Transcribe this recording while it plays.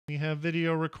We have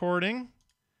video recording,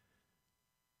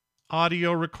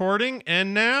 audio recording,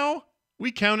 and now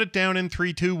we count it down in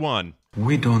 3, 2, 1.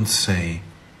 We don't say,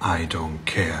 I don't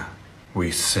care. We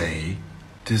say,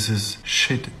 this is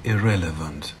shit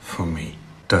irrelevant for me.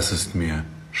 Das ist mir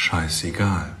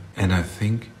scheißegal. And I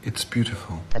think it's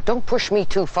beautiful. Don't push me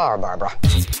too far, Barbara.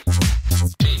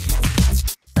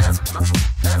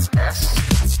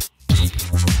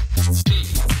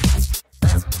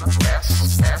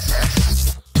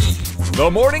 The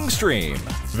morning stream.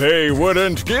 They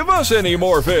wouldn't give us any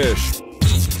more fish.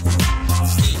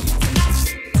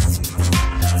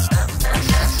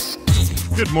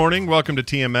 Good morning. Welcome to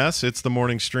TMS. It's the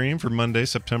morning stream for Monday,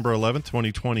 September 11th,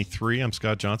 2023. I'm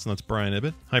Scott Johnson. That's Brian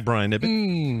Ibbett. Hi, Brian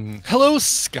Ibbett. Hello,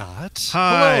 Scott.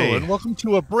 Hi. Hello, and welcome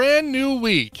to a brand new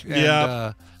week.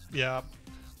 And, yeah.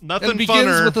 Nothing and begins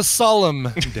funner. with a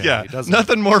solemn day, Yeah, doesn't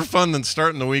nothing more fun than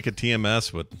starting the week at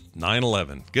TMS with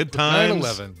 9/11. Good times.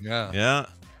 9/11, yeah. Yeah.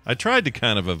 I tried to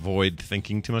kind of avoid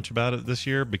thinking too much about it this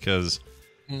year because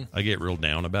I get real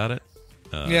down about it.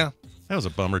 Yeah. That was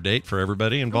a bummer date for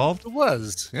everybody involved. It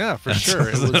was, yeah, for sure.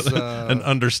 It was an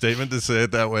understatement to say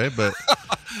it that way, but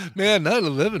man,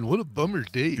 9/11, what a bummer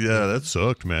date. yeah, that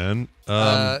sucked, man.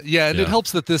 Yeah, and it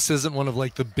helps that this isn't one of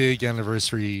like the big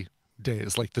anniversary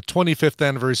days. Like the 25th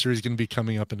anniversary is going to be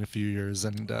coming up in a few years,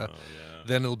 and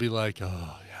then it'll be like,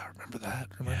 oh yeah, remember that?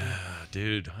 Yeah,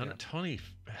 dude, 120.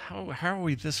 How are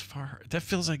we this far? That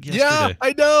feels like yesterday. Yeah,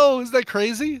 I know. Is that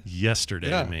crazy? Yesterday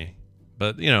to me.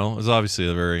 But, you know, it was obviously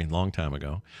a very long time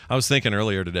ago. I was thinking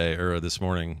earlier today, or this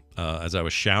morning, as I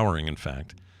was showering, in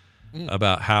fact,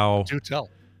 about how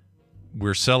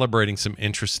we're celebrating some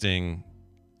interesting,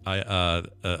 a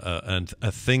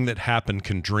thing that happened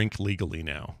can drink legally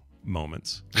now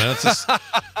moments. Now, it's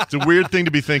a weird thing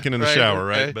to be thinking in the shower,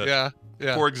 right? But yeah.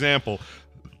 For example,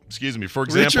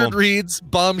 Richard Reed's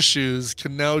bomb shoes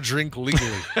can now drink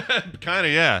legally. Kind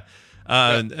of, yeah.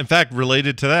 In fact,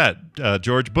 related to that,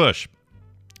 George Bush.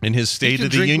 In his State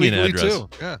of the Union address, too.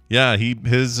 Yeah, he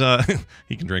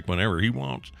can drink whenever he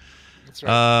wants. That's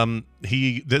right.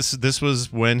 This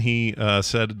was when he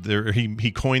said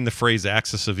he coined the phrase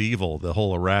 "axis of evil," the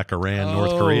whole Iraq, Iran,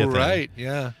 North Korea thing. Right,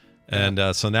 yeah.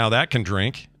 And so now that can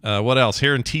drink. What else?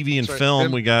 Here in TV and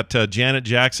film, we got Janet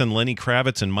Jackson, Lenny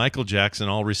Kravitz, and Michael Jackson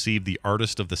all received the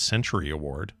Artist of the Century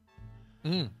award.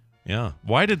 Yeah.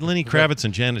 Why did Lenny Kravitz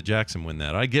and Janet Jackson win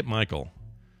that? I get Michael,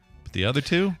 but the other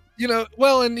two. You know,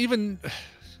 well, and even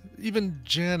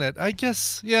Janet, I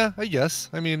guess. Yeah, I guess.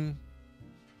 I mean,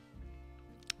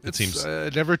 it seems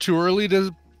never too early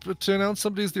to announce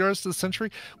somebody's the artist of the century.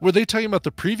 Were they talking about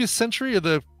the previous century or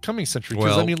the coming century?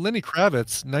 Because I mean, Lenny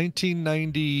Kravitz,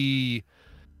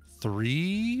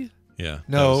 1993. Yeah.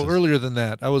 No, earlier than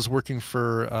that. I was working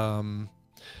for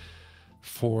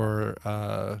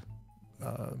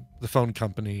the phone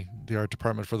company, the art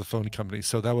department for the phone company.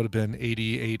 So that would have been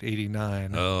 88,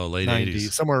 89. Oh, late 90s.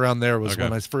 80s. Somewhere around there was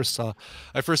when I first saw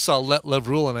Let Love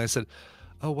Rule, and I said,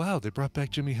 oh, wow, they brought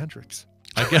back Jimi Hendrix.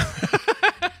 I guess.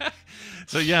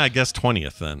 So, yeah, I guess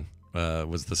 20th then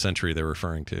was the century they're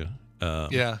referring to.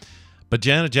 Yeah. But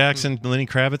Janet Jackson, Lenny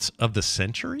Kravitz of the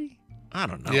century? I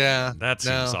don't know. Yeah. That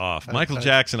seems off. Michael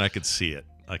Jackson, I could see it.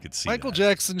 I could see Michael that.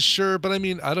 Jackson, sure, but I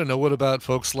mean, I don't know. What about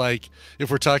folks like, if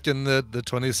we're talking the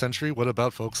 20th century, what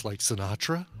about folks like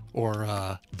Sinatra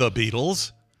or the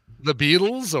Beatles? The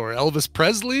Beatles or Elvis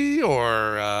Presley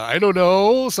or I don't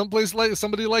know,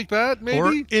 somebody like that, maybe?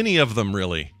 Or any of them,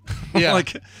 really. Yeah.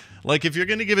 like if you're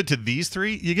going to give it to these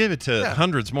three, you give it to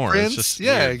hundreds more. Prince, it's just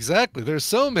weird. Exactly. There's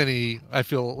so many, I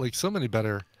feel like so many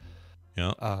better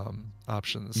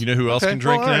options. You know who else can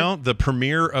drink now? The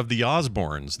premiere of The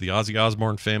Osbournes, the Ozzy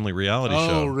Osbourne family reality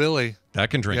show. Oh, really?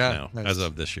 That can drink now, as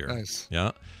of this year. Nice.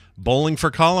 Yeah. Bowling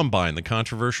for Columbine, the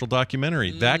controversial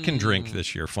documentary. That can drink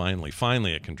this year, finally.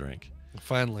 Finally it can drink.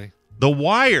 Finally. The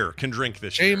Wire can drink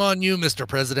this year. Shame on you, Mr.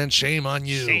 President. Shame on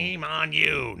you. Shame on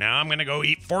you. Now I'm going to go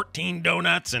eat 14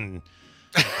 donuts and...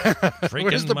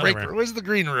 Where's the break room? Where's the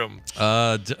green room?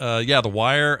 Yeah, The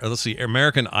Wire. Let's see.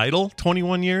 American Idol,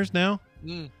 21 years now.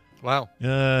 Wow.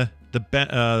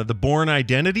 The Bourne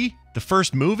Identity, the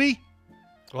first movie.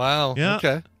 Wow. Yeah.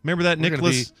 Okay. Remember that,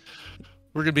 Nicholas?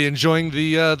 We're gonna be enjoying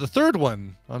the third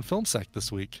one on FilmSec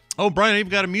this week. Oh, Brian, I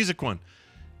even got a music one.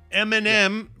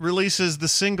 Eminem releases the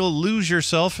single "Lose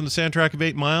Yourself" from the soundtrack of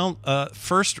 8 Mile.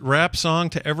 First rap song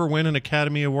to ever win an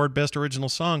Academy Award Best Original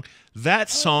Song. That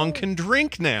song can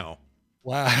drink now.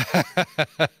 Wow.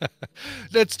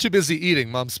 That's too busy eating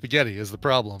mom's spaghetti is the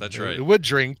problem. That's right. It would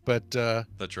drink, but...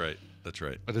 That's right. That's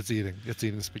right. But it's eating. It's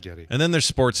eating spaghetti. And then there's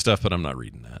sports stuff, but I'm not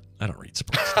reading that. I don't read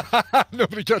sports stuff.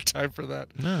 Nobody got time for that.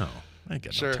 No. I ain't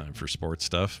got no time for sports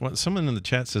stuff. Someone in the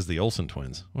chat says the Olsen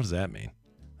twins. What does that mean?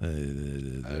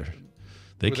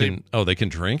 They can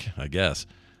drink, I guess.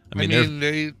 I mean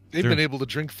they've been able to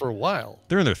drink for a while.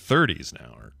 They're in their 30s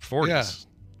now or 40s,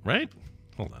 right?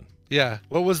 Hold on. Yeah.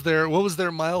 What was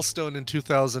their milestone in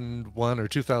 2001 or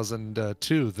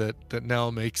 2002 that now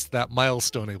makes that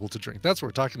milestone able to drink? That's what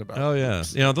we're talking about. Oh yeah.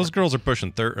 Yeah, those girls are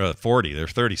pushing 40. They're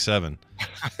 37.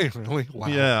 Really? Wow.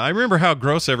 Yeah, I remember how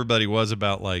gross everybody was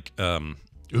about like when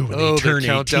they turn the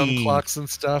countdown 18. clocks and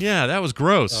stuff. Yeah, that was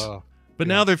gross. But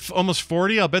now they're almost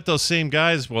 40. I'll bet those same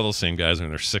guys are in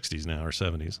their 60s now or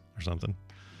 70s or something.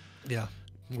 Yeah.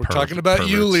 We're talking about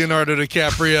you, Leonardo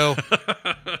DiCaprio.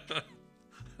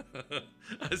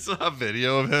 I saw a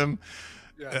video of him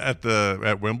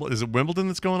at Wimbledon. Is it Wimbledon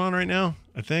that's going on right now?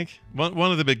 I think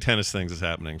one of the big tennis things is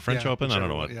happening. French Open. I don't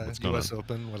know what's going US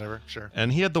Open, whatever. Sure.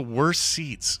 And he had the worst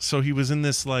seats, so he was in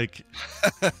this like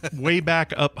way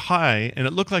back up high, and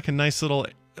it looked like a nice little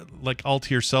like all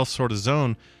to yourself sort of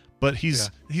zone. But he's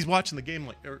watching the game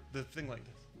the thing like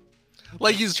this.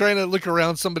 Like he's trying to look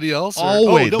around somebody else?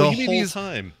 Always, the whole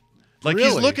time. Like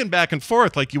he's looking back and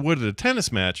forth like you would at a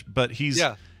tennis match, but he's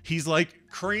like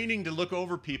craning to look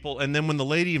over people, and then when the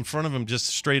lady in front of him just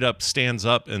straight up stands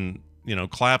up and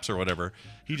claps or whatever,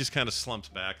 he just kind of slumps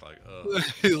back like, ugh.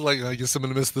 He's like, I guess I'm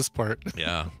gonna miss this part.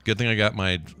 Yeah, good thing I got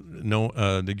my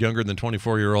the younger than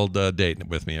 24-year-old date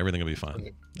with me. Everything will be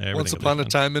fine. Once upon a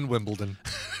time in Wimbledon.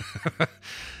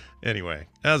 Anyway,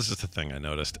 that was just a thing I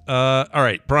noticed. All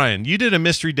right, Brian, you did a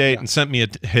mystery date and sent me a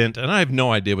hint, and I have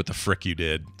no idea what the frick you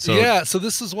did. So so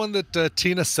this is one that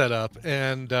Tina set up,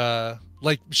 and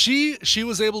like she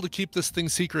was able to keep this thing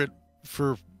secret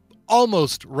for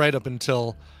almost right up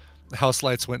until the house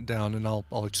lights went down, and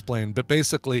I'll explain. But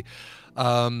basically,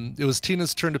 it was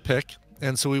Tina's turn to pick,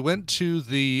 and so we went to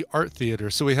the art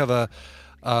theater. So we have a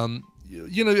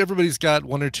everybody's got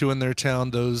one or two in their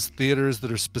town, those theaters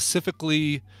that are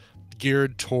specifically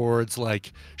geared towards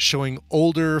like showing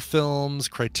older films,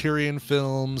 Criterion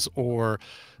films, or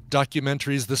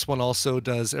documentaries. This one also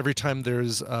does. Every time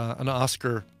there's an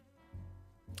Oscar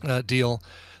deal,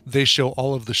 they show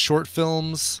all of the short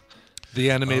films,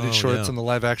 the animated shorts and the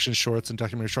live action shorts and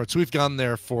documentary shorts. So we've gone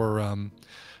there for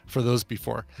those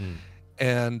before.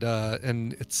 And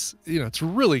it's it's a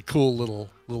really cool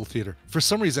little theater. For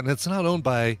some reason, it's not owned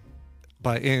by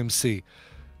AMC,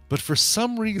 but for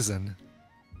some reason,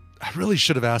 I really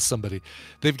should have asked somebody.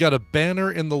 They've got a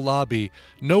banner in the lobby,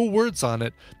 no words on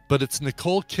it, but it's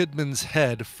Nichole Kidman's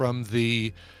head from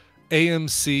the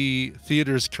AMC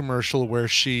Theaters commercial where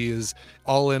she is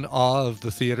all in awe of the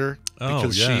theater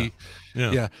because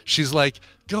she's like,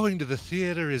 going to the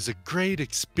theater is a great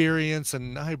experience,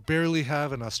 and I barely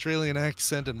have an Australian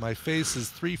accent, and my face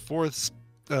is 3/4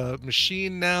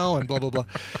 machine now, and blah blah blah.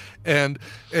 and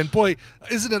boy,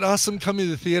 isn't it awesome coming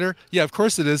to the theater? Yeah, of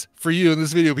course it is for you in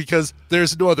this video, because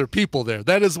there's no other people there.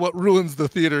 That is what ruins the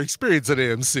theater experience at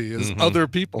AMC is other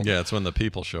people. Yeah, it's when the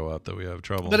people show up that we have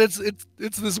trouble. But it's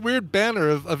this weird banner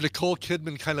of Nichole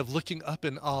Kidman kind of looking up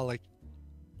in awe,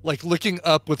 like looking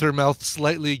up with her mouth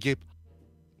slightly agape.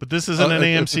 But this isn't an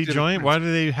AMC joint? Why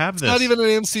do they have this? It's not even an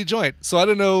AMC joint. So I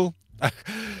don't know.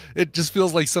 It just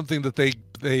feels like something that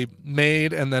they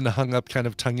made and then hung up kind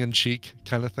of tongue-in-cheek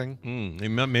kind of thing.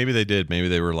 Maybe they did. Maybe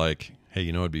they were like, hey,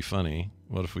 it'd be funny.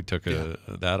 What if we took that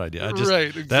idea? Right,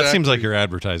 exactly. That seems like you're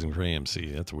advertising for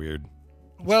AMC. That's weird.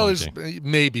 Well, there's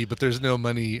maybe, but there's no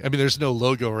money. I mean, there's no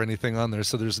logo or anything on there,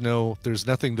 so there's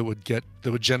nothing that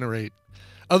would generate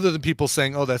other than people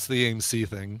saying, oh, that's the AMC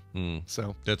thing.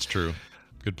 So that's true.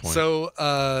 Good point.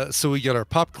 So we get our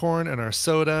popcorn and our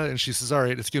soda, and she says, all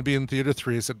right, it's going to be in theater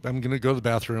 3. I said, I'm going to go to the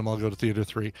bathroom. I'll go to theater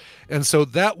 3. And so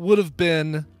that would have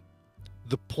been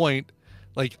the point.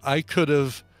 Like, I could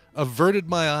have averted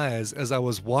my eyes as I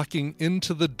was walking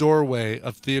into the doorway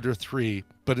of theater 3,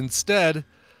 but instead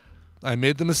I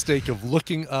made the mistake of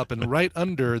looking up, and right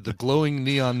under the glowing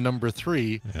neon number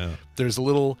 3, there's a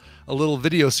little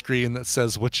video screen that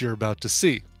says what you're about to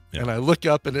see. Yeah. And I look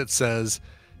up and it says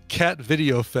Cat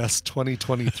Video Fest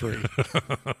 2023.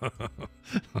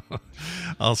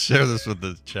 I'll share this with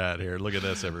the chat here. Look at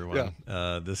this, everyone.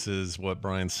 Yeah. This is what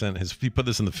Brian sent. He put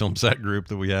this in the film set group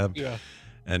that we have. Yeah.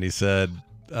 And he said,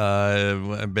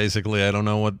 basically, I don't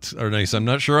know what, or he said, I'm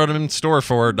not sure what I'm in store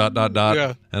for, ...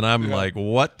 Yeah. And I'm like,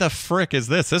 what the frick is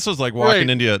this? This was like walking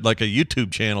into like a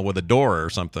YouTube channel with a door or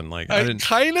something. Like, I didn't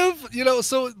kind of,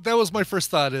 so that was my first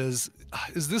thought is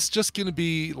this just going to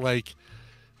be like,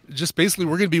 just basically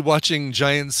we're going to be watching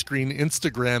giant screen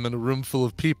Instagram in a room full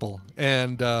of people.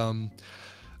 And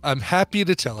I'm happy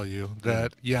to tell you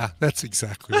that, that's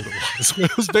exactly what it was.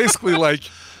 It was basically like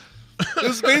It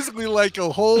was basically like a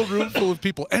whole room full of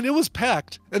people, and it was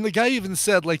packed. And the guy even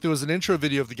said, like, there was an intro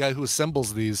video of the guy who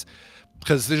assembles these,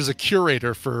 because there's a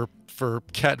curator for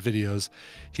cat videos.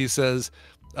 He says,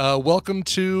 welcome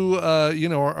to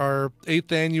our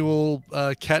 8th annual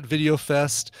Cat Video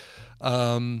Fest.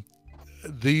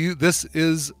 This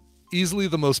is easily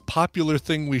the most popular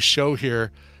thing we show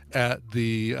here at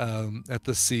the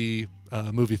C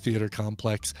movie theater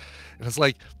complex. And it's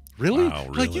like, really? Wow,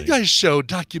 really? Like, you guys show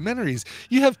documentaries.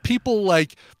 You have people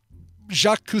like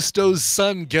Jacques Cousteau's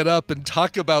son get up and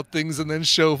talk about things and then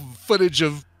show footage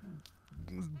of,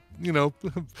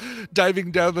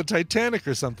 diving down the Titanic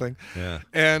or something. Yeah.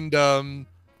 And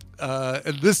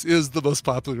this is the most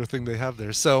popular thing they have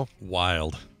there. So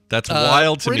wild. That's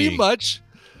wild to me. Pretty much.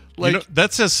 Like,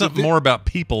 that says something more about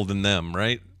people than them,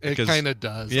 right? It kind of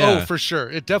does. Yeah. Oh, for sure.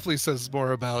 It definitely says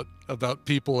more about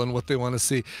people and what they want to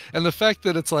see. And the fact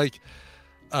that it's like,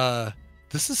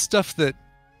 this is stuff that,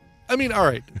 I mean, all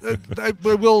right. I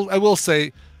will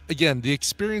say, again, the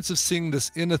experience of seeing this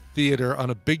in a theater on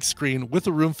a big screen with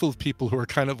a room full of people who are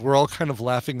we're all kind of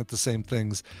laughing at the same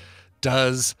things,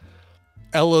 does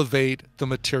elevate the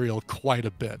material quite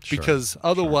a bit. Sure, because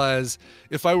otherwise,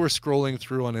 if I were scrolling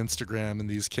through on Instagram and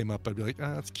these came up, I'd be like,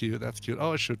 that's cute.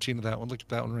 Oh, I showed Tina that one. Look at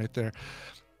that one right there.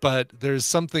 But there's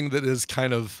something that is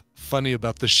kind of funny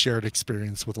about the shared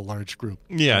experience with a large group.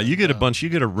 Yeah, you get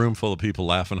a room full of people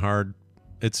laughing hard.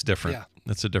 It's different. Yeah.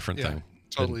 It's a different thing.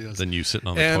 Totally is. Than you sitting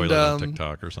on the toilet on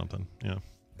TikTok or something. Yeah.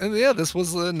 And yeah, this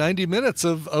was 90 minutes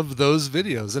of those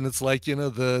videos. And it's like,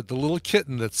 the little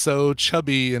kitten that's so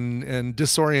chubby and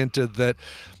disoriented that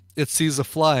it sees a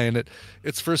fly, and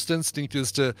its first instinct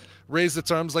is to raise its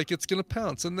arms like it's going to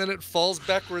pounce. And then it falls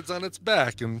backwards on its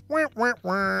back and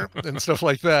and stuff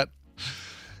like that.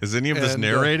 Is any of this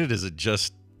narrated? Is it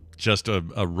just a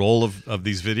roll of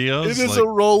these videos? It is a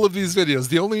roll of these videos.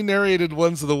 The only narrated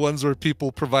ones are the ones where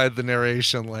people provide the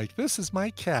narration, like, this is my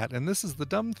cat, and this is the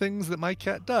dumb things that my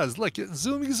cat does. Look, it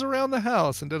zoomies around the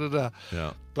house, and da-da-da.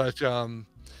 Yeah. But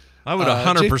I would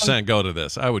 100% go to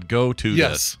this. I would go to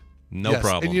this. No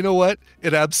problem. And you know what?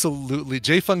 It absolutely,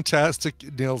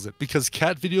 J-Funktastic nails it, because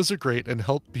cat videos are great and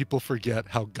help people forget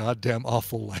how goddamn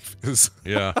awful life is.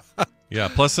 Yeah. Yeah,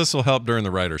 plus this will help during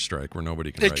the writer's strike where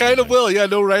nobody can write. It kind of will. Yeah,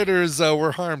 no writers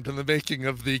were harmed in the making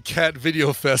of the Cat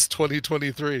Video Fest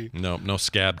 2023. No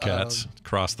scab cats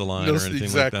crossed the line or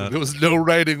anything like that. There was no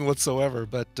writing whatsoever,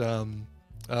 but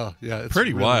it's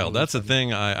pretty really, wild. really that's funny. the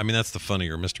thing. I mean, that's the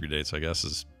funnier mystery dates, I guess,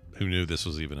 is who knew this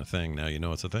was even a thing. Now you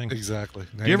know it's a thing. Exactly.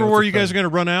 Do you ever worry you guys are going to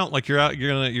run out? Like you're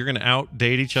gonna out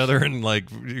date each other, and like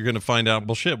you're gonna find out,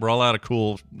 well, shit, we're all out of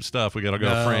cool stuff. We got to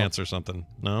go to France or something.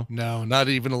 No, not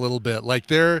even a little bit.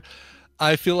 Like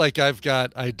I feel like I've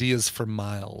got ideas for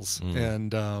miles,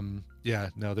 and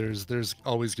there's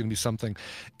always going to be something,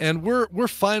 and we're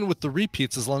fine with the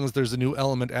repeats as long as there's a new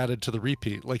element added to the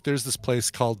repeat. Like there's this place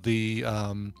called the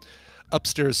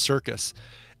Upstairs Circus.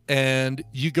 And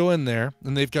you go in there,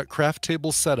 and they've got craft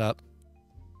tables set up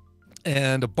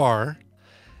and a bar,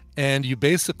 and you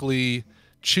basically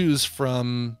choose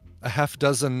from a half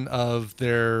dozen of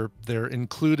their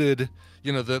included,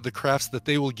 the crafts that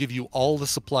they will give you all the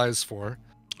supplies for.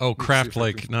 Oh, craft,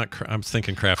 like I'm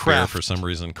thinking craft beer for some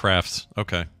reason. Crafts,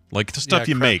 okay, like the stuff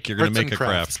you make. You're going to make a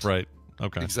craft, right?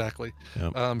 Okay, exactly.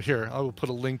 Yep. Here, I will put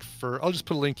a link I'll just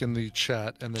put a link in the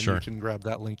chat, and then you can grab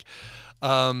that link.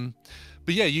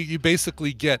 But yeah, you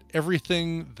basically get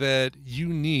everything that you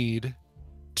need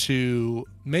to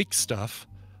make stuff,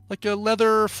 like a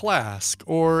leather flask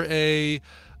or a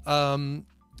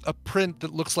print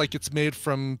that looks like it's made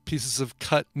from pieces of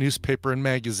cut newspaper and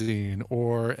magazine,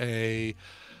 or a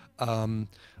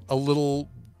little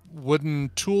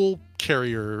wooden tool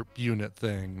carrier unit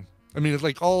thing. I mean, it's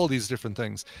like all these different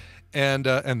things. And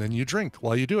then you drink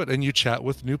while you do it, and you chat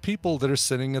with new people that are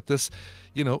sitting at this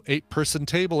 8-person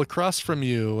table across from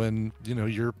you, and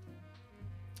you're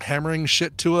hammering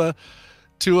shit to a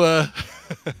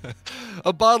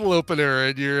a bottle opener,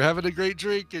 and you're having a great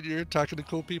drink, and you're talking to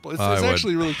cool people. It's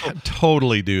actually really cool.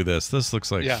 Totally do this. This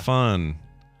looks like fun.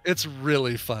 It's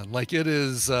really fun. Like it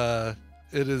is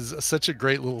such a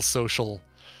great little social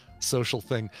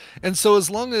thing. And so as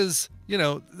long as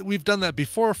we've done that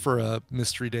before for a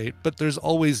mystery date, but there's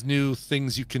always new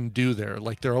things you can do there.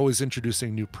 Like they're always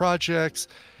introducing new projects,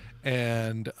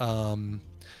 and so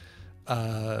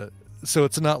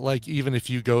it's not like even if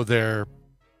you go there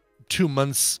 2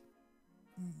 months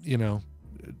 2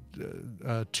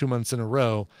 months in a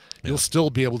row, you'll still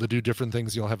be able to do different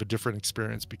things. You'll have a different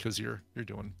experience because you're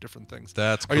doing different things.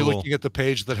 That's cool. Are you looking at the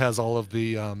page that has all of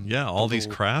the all these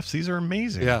crafts? These are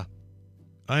amazing. Yeah.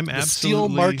 I'm the absolutely... steel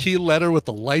marquee letter with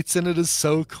the lights in it is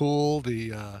so cool.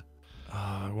 The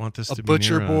I want this to be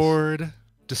butcher near us. board,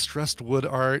 distressed wood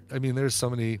art. I mean, there's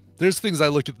things I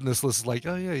look at in this list like,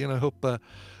 oh yeah, I hope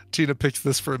Tina picks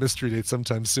this for a mystery date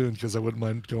sometime soon, because I wouldn't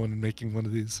mind going and making one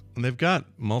of these. And they've got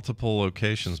multiple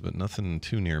locations, but nothing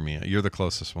too near me. You're the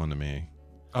closest one to me.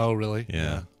 Oh, really?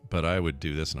 Yeah. But I would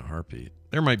do this in a heartbeat.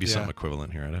 There might be some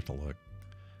equivalent here. I'd have to look.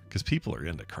 Because people are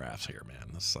into crafts here, man.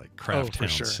 This is like craft town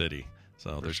city.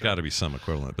 So there's got to be some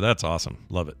equivalent. But that's awesome.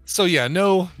 Love it. So yeah,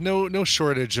 no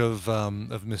shortage of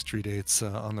mystery dates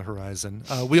on the horizon.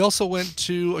 We also went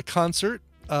to a concert.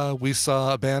 We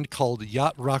saw a band called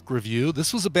Yacht Rock Review.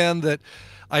 This was a band that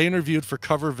I interviewed for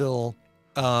Coverville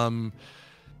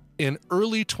in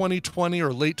early 2020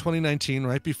 or late 2019,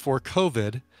 right before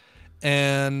COVID,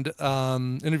 and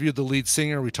interviewed the lead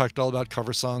singer. We talked all about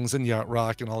cover songs and yacht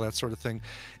rock and all that sort of thing.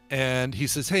 And he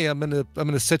says, "Hey, I'm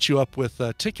gonna set you up with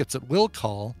tickets at Will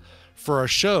Call for our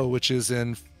show, which is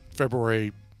in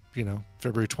February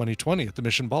 2020 at the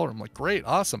Mission Ballroom." I'm like, great,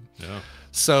 awesome. Yeah.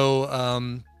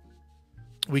 So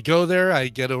we go there. I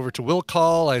get over to Will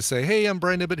Call. I say, "Hey, I'm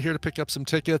Brian Ibbett here to pick up some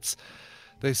tickets."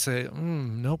 They say,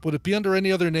 "Nope. Would it be under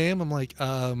any other name?" I'm like,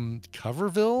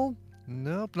 Coverville?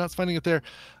 Nope, not finding it there.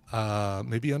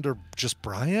 Maybe under just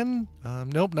Brian?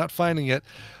 Nope, not finding it.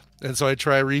 And so I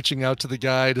try reaching out to the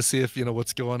guy to see if,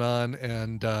 what's going on.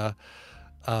 And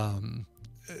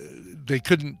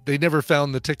they never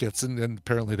found the tickets. And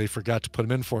apparently they forgot to put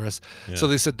them in for us. Yeah. So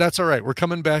they said, "That's all right. We're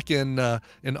coming back in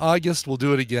August. We'll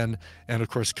do it again." And of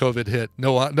course, COVID hit.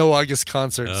 No August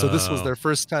concert. So this was their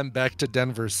first time back to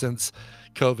Denver since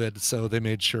COVID. So they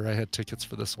made sure I had tickets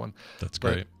for this one. That's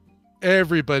great. But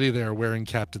everybody there wearing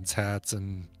captain's hats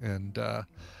and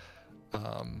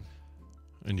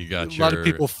you got a lot of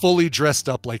people fully dressed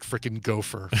up like freaking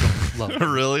Gopher.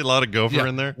 Really? A lot of Gopher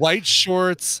in there? White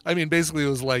shorts. I mean, basically it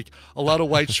was like a lot of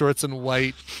white shorts and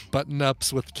white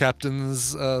button-ups with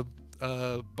captain's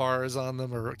bars on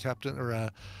them, or captain, or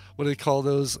what do they call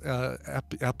those?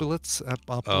 Epaulets?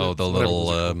 Oh, the little,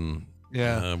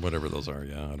 whatever those are.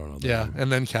 Yeah, I don't know. Yeah,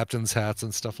 and then captain's hats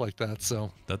and stuff like that.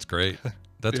 So that's great.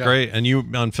 That's great. And you,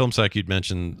 on Film Psych, you'd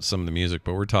mentioned some of the music,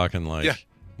 but we're talking like... Yeah.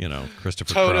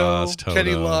 Christopher Cross, Toto,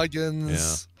 Kenny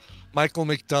Loggins, Michael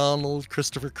McDonald,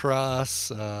 Christopher Cross.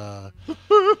 Yeah,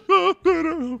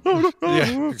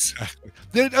 exactly.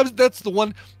 That's the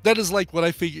one. That is like what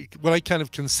I kind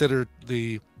of consider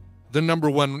the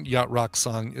number one yacht rock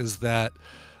song is that.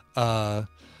 What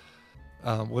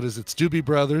is it? It's Doobie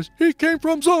Brothers. He came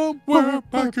from somewhere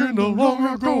back in the long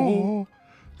ago.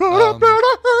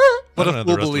 But a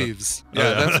Fool Believes.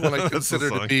 Yeah, that's what I consider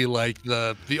to be like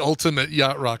the ultimate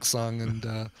yacht rock song.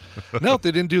 And no,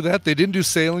 they didn't do that. They didn't do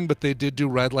Sailing, but they did do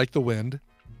Ride Like the Wind,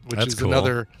 which is cool.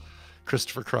 Another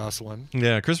Christopher Cross one.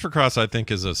 Yeah, Christopher Cross I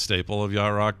think is a staple of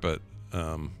yacht rock, but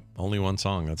only one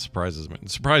song. That surprises me.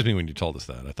 It surprised me when you told us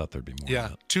that. I thought there'd be more. Yeah,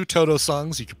 of that. 2 Toto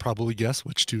songs. You could probably guess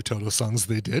which 2 Toto songs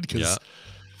they did, because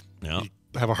you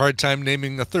have a hard time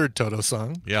naming a third Toto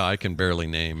song. Yeah, I can barely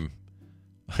name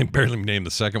the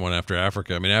second one after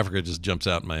Africa. I mean, Africa just jumps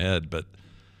out in my head, but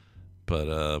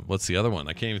what's the other one?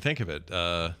 I can't even think of it.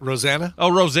 Rosanna?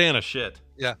 Oh, Rosanna, shit.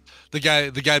 Yeah. The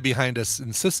guy behind us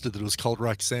insisted that it was called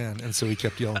Roxanne, and so he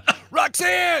kept yelling,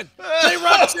 "Roxanne! Hey,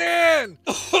 Roxanne!"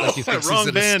 Like he thinks wrong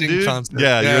he's band, at a Sting dude. concert.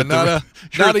 Yeah,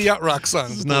 not a yacht rock song.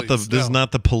 This is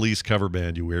not the Police cover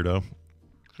band, you weirdo.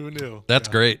 Who knew? That's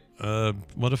great.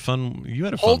 What a fun... You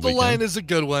had a fun Hold the weekend. Line is a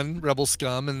good one, Rebel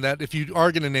Scum, and that if you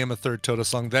are going to name a third Toto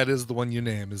song, that is the one you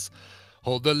name, is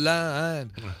Hold the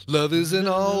Line. Love isn't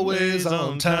always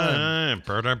on time.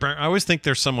 I always think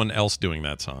there's someone else doing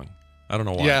that song. I don't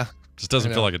know why. Yeah. Just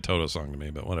doesn't feel like a Toto song to me,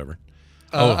 but whatever.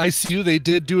 I See You, they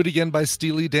did Do It Again by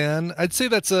Steely Dan. I'd say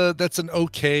that's an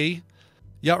okay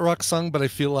yacht rock song, but I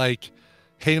feel like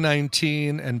Hey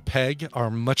 19 and Peg are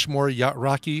much more yacht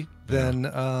rocky than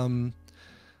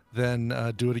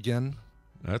Do It Again.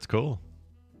 That's cool.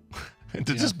 To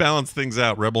just balance things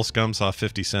out, Rebel Scum saw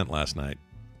 50 Cent last night.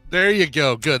 There you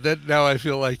go. Good. That now I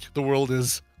feel like the world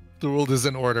is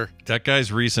in order. That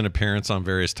guy's recent appearance on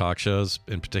various talk shows,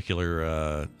 in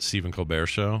particular Stephen Colbert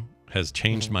show, has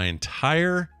changed my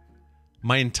entire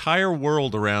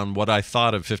world around what I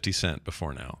thought of 50 Cent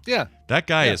before now. Yeah. That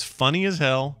guy is funny as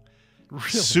hell. Really?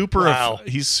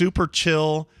 He's super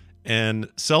chill and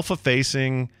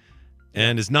self-effacing,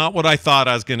 and is not what I thought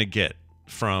I was going to get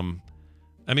from...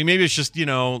 I mean, maybe it's just,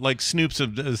 like Snoop's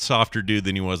a softer dude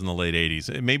than he was in the late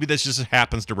 80s. Maybe that just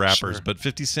happens to rappers, but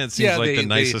 50 Cent seems like the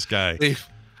nicest guy. They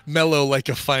mellow like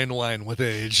a fine wine with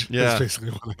age. Yeah. That's basically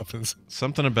what happens.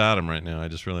 Something about him right now I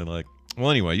just really like. Well,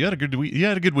 anyway, you had a good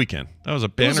weekend. That was a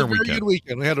banner weekend. Good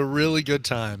weekend. We had a really good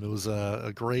time. It was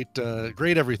a great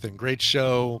everything. Great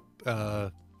show. Yeah,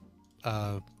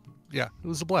 it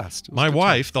was a blast. My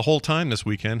wife, the whole time this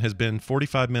weekend, has been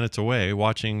 45 minutes away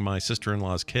watching my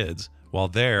sister-in-law's kids while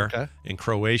they're in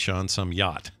Croatia on some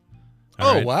yacht.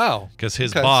 Wow. Because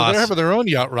his boss... So they're having their own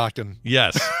yacht rocking.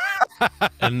 Yes.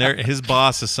 And his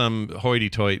boss is some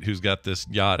hoity-toity who's got this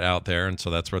yacht out there, and so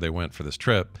that's where they went for this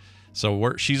trip.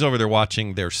 So she's over there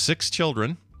watching their 6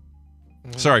 children.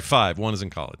 Sorry, 5. 1 is in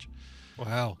college.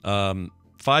 Wow.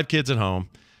 5 kids at home.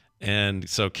 And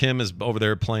so Kim is over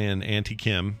there playing Auntie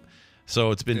Kim.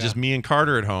 So it's been just me and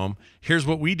Carter at home. Here's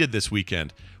what we did this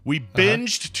weekend. We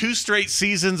binged 2 straight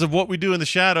seasons of What We Do in the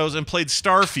Shadows and played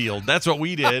Starfield. That's what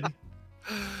we did.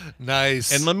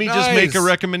 Nice. And let me just make a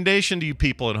recommendation to you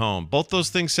people at home. Both those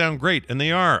things sound great, and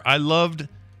they are. I loved...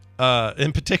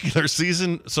 in particular,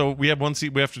 so we have one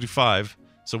seat. We have to do 5,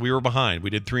 so we were behind. We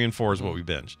did 3 and 4 is what we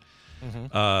binged.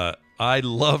 I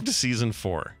loved season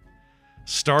 4.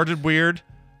 Started weird.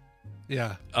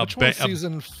 Yeah, which one's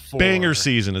season 4? Banger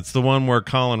season. It's the one where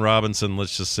Colin Robinson,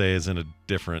 let's just say, is in a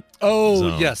different.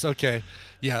 zone. Yes, okay,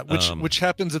 yeah. Which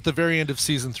happens at the very end of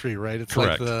season 3, right? It's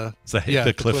correct. Like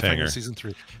the cliffhanger. Season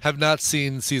 3. Have not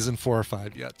seen season 4 or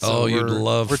 5 yet. So you'd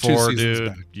love 4, dude.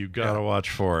 Back. You gotta watch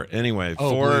 4. Anyway,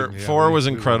 4 was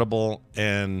incredible,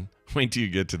 and wait till you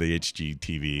get to the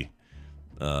HGTV,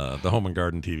 the Home and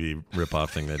Garden TV ripoff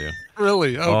thing they do.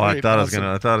 Really? Oh, I thought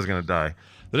I was gonna die.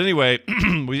 But anyway,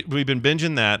 we've been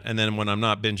binging that, and then when I'm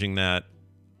not binging that,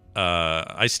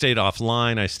 I stayed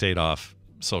offline. I stayed off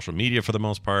social media for the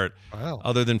most part. Wow.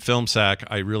 Other than Film Sack,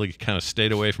 I really kind of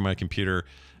stayed away from my computer,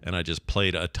 and I just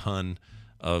played a ton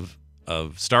of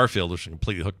Starfield, which I'm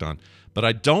completely hooked on. But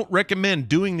I don't recommend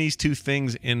doing these 2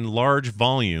 things in large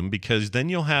volume, because then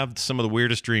you'll have some of the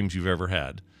weirdest dreams you've ever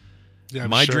had. Yeah,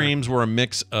 my dreams were a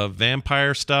mix of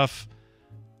vampire stuff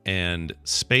and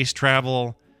space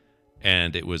travel,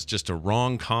 and it was just a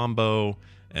wrong combo,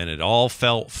 and it all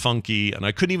felt funky, and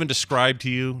I couldn't even describe to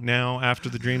you now after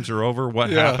the dreams are over what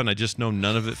happened. I just know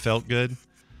none of it felt good.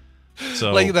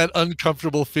 So like that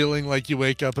uncomfortable feeling, like you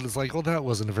wake up and it's like, oh, that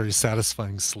wasn't a very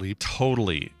satisfying sleep.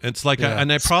 Totally. It's like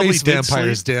and I probably Space did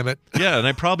vampires, sleep. damn it. Yeah, and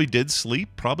I probably did sleep,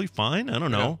 probably fine. I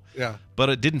don't know. Yeah. But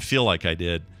it didn't feel like I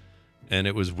did, and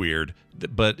it was weird.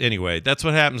 But anyway, that's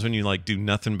what happens when you like do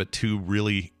nothing but 2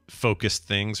 really focused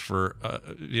things for a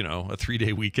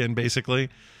 3-day weekend basically.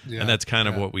 And that's kind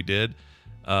of what we did.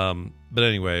 But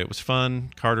anyway, it was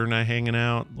fun. Carter and I hanging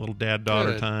out, little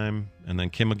dad-daughter time, and then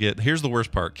Kim will here's the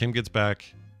worst part. Kim gets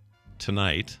back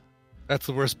tonight. That's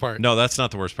the worst part. No, that's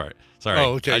not the worst part. Sorry.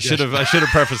 Oh, okay. I should have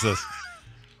prefaced this.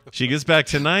 She gets back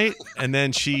tonight, and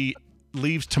then she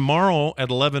leaves tomorrow at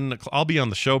 11 o'clock. I'll be on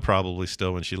the show probably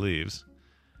still when she leaves.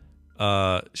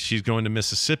 She's going to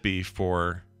Mississippi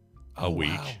for a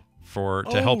week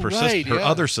to help her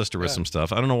other sister with some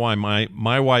stuff. I don't know why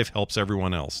my wife helps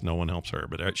everyone else. No one helps her,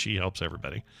 but she helps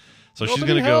everybody. So she's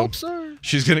gonna go.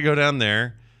 She's gonna go down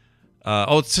there.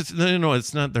 No,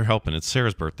 it's not. They're helping. It's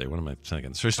Sarah's birthday. What am I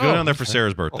thinking? So she's going down there for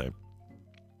Sarah's birthday,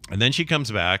 and then she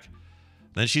comes back.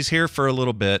 Then she's here for a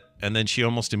little bit, and then she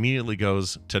almost immediately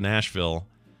goes to Nashville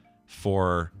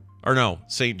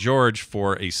St. George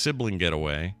for a sibling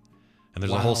getaway. And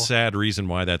there's a whole sad reason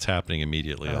why that's happening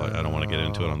immediately. I don't want to get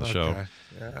into it on the show.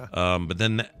 Yeah. But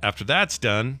then after that's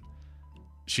done,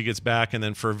 she gets back, and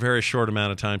then for a very short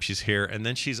amount of time, she's here. And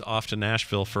then she's off to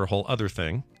Nashville for a whole other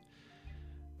thing,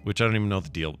 which I don't even know the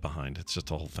deal behind. It's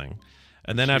just a whole thing.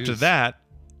 And then after that,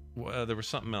 there was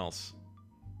something else.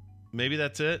 Maybe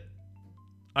that's it.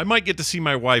 I might get to see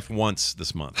my wife once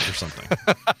this month or something.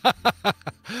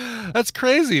 That's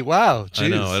crazy. Wow. Jeez. I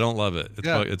know. I don't love it.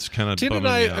 It's kind of Tina and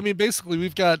I mean, basically,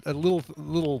 we've got a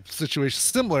little situation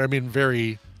similar. I mean,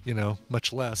 very,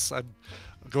 much less. I'm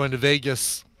going to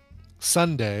Vegas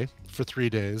Sunday for 3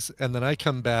 days, and then I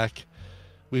come back.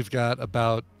 We've got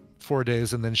about 4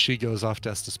 days, and then she goes off to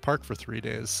Estes Park for 3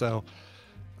 days. So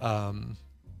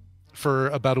for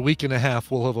about a week and a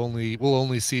half, we'll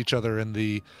only see each other in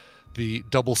the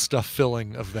double stuff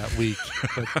filling of that week,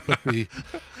 but the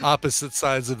opposite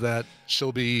sides of that,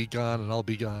 she'll be gone and I'll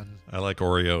be gone. I like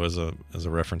Oreo as a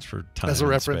reference for time. As a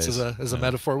reference, space. as a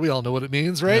metaphor. We all know what it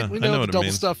means, right? Yeah, we know what the it double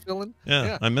means. stuff filling.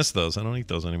 Yeah, I miss those. I don't eat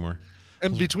those anymore.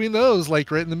 And between those,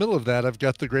 like right in the middle of that, I've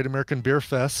got the Great American Beer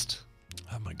Fest.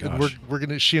 Oh my gosh!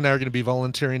 And she and I are gonna be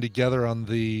volunteering together on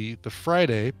the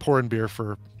Friday, pouring beer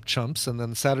for chumps, and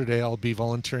then Saturday I'll be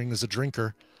volunteering as a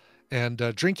drinker, and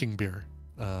drinking beer.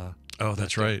 Oh,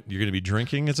 that's right. You're going to be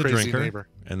drinking as a Crazy drinker, neighbor.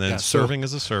 and then serving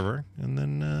as a server, and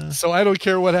then. So I don't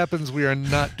care what happens. We are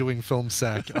not doing Film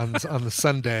Sack on the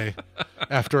Sunday,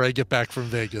 after I get back from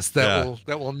Vegas. That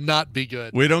will not be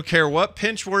good. We don't care what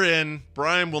pinch we're in.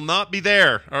 Brian will not be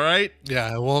there. All right.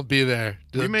 Yeah, I won't be there.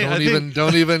 Don't even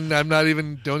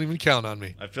count on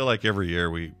me. I feel like every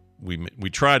year we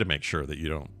try to make sure that you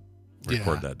don't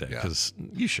record that day, because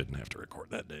you shouldn't have to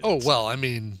record that day. Oh, well, I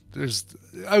mean,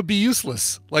 I would be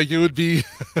useless. Like, it would be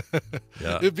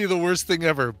it'd be the worst thing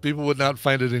ever. People would not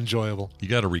find it enjoyable. You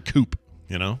got to recoup,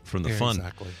 from the fun.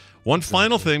 Exactly. One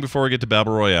final thing before we get to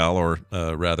Battle Royale, or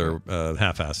rather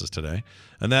half-asses today,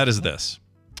 and that is this.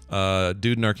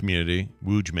 Dude in our community,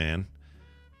 Wooj Man,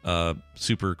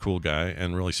 super cool guy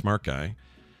and really smart guy,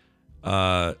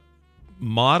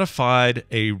 modified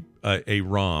a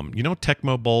ROM.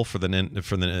 Tecmo Bowl for the NES.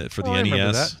 Do you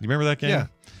remember that game?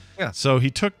 Yeah. So he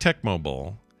took Tecmo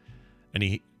Bowl, and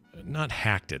he not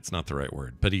hacked it. It's not the right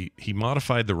word, but he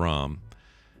modified the ROM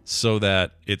so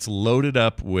that it's loaded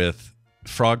up with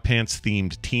Frog Pants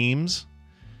themed teams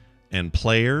and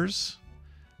players.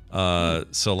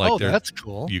 That's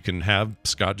cool. You can have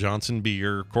Scott Johnson be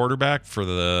your quarterback for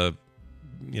the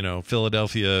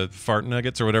Philadelphia Phart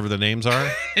Nuggets or whatever the names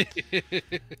are.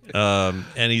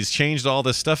 And he's changed all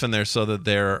this stuff in there so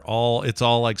that it's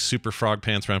all like super Frog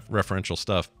Pants referential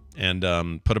stuff,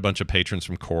 and put a bunch of patrons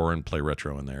from Core and Play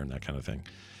Retro in there and that kind of thing.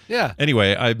 Yeah.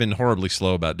 Anyway, I've been horribly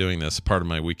slow about doing this. Part of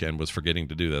my weekend was forgetting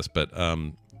to do this, but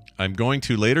I'm going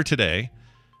to later today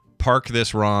park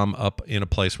this ROM up in a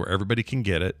place where everybody can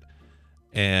get it,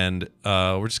 and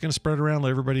we're just going to spread it around,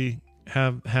 let everybody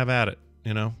have at it.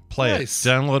 Play it,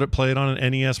 download it, play it on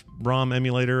an NES ROM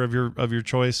emulator of your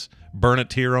choice. Burn it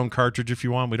to your own cartridge if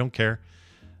you want. We don't care.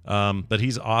 But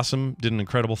he's awesome. Did an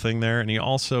incredible thing there, and he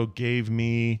also gave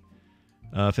me.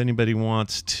 If anybody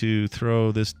wants to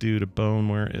throw this dude a bone,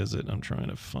 where is it? I'm trying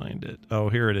to find it. Oh,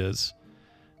 here it is.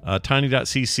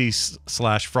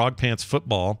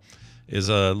 Tiny.cc/frogpantsfootball is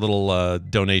a little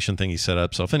donation thing he set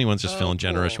up. So if anyone's just feeling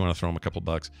generous, you want to throw him a couple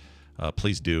bucks,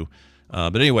 please do.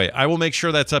 But anyway, I will make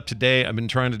sure that's up today. I've been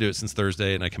trying to do it since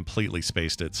Thursday, and I completely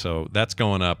spaced it. So that's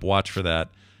going up. Watch for that.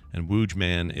 And Wooj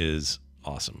Man is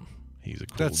awesome. He's a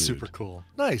cool dude. That's super cool.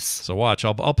 Nice. So watch.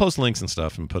 I'll post links and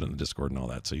stuff and put it in the Discord and all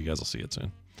that, so you guys will see it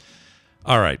soon.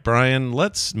 All right, Brian,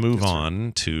 let's move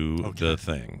on to the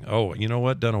thing. Oh, you know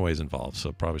what? Dunaway's involved,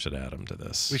 so probably should add him to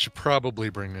this. We should probably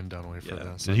bring in Dunaway for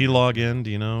this. Did he log in? Do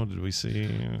you know? Did we see?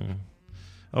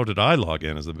 Oh, did I log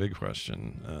in is the big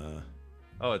question.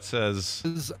 It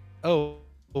says... I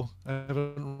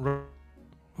haven't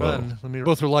run. Let me...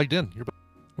 Both are logged in.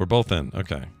 We're both in.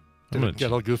 Okay. Did it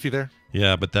get all goofy there?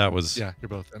 Yeah, but that was... Yeah, you're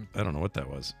both in. I don't know what that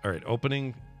was. All right,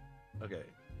 opening... Okay,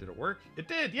 did it work? It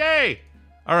did! Yay!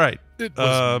 All right,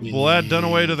 we'll add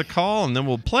Dunaway to the call, and then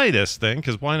we'll play this thing,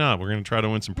 because why not? We're going to try to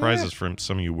win some prizes from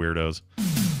some of you weirdos.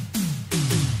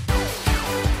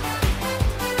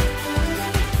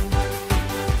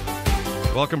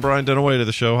 Welcome, Brian Dunaway, to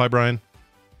the show. Hi, Brian.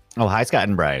 Oh, hi, Scott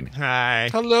and Brian. Hi.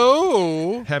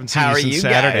 Hello. Haven't seen you since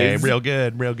Saturday. Guys? Real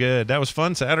good, real good. That was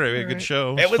fun Saturday. We had a good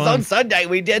show. It was on Sunday.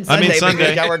 We did Sunday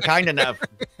because y'all were kind enough.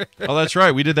 Oh, that's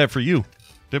right. We did that for you,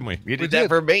 didn't we? You did that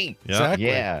for me. Yeah. Exactly.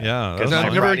 Yeah. Because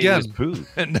never again.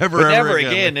 Never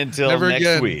again until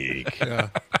next week. Yeah.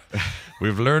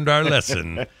 We've learned our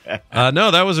lesson. No,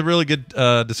 that was a really good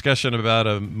discussion about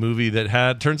a movie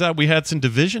that turns out we had some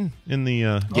division in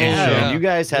the show. You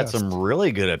guys had some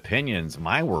really good opinions.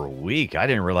 Mine were weak. I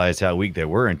didn't realize how weak they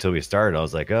were until we started. I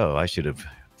was like, oh, I should have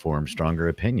formed stronger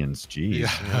opinions. Jeez.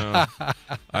 Yeah.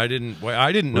 I didn't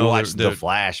know. We watched The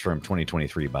Flash from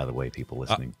 2023, by the way, people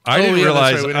listening. I didn't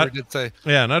realize. That's right. We never did say.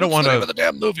 Yeah, and I don't want to. The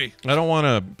damn movie. I don't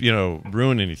want to,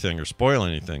 ruin anything or spoil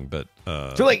anything, but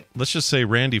too late. Let's just say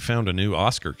Randy found a new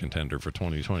Oscar contender for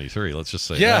 2023. Let's just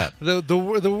say that. Yeah, the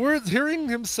words, hearing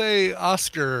him say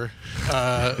Oscar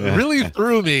really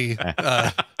threw me.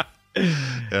 Yeah,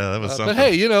 that was something. But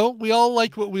hey, we all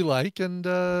like what we like, and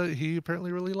he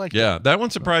apparently really liked it. Yeah, that one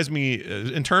surprised me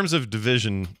in terms of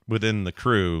division within the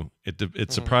crew.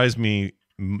 It surprised me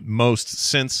most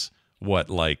since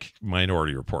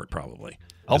Minority Report, probably.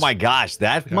 Oh my gosh,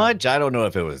 that much? I don't know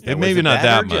if it was. Maybe not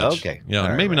that much. Okay.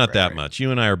 Yeah, maybe not that much.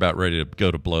 You and I are about ready to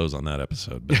go to blows on that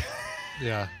episode. But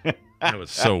yeah. That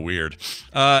was so weird.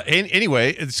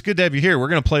 Anyway, it's good to have you here. We're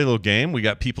going to play a little game. We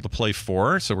got people to play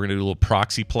for, so we're going to do a little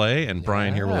proxy play, and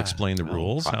Brian here will explain the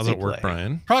rules. How's it work,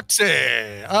 Brian? Proxy.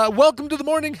 Welcome to the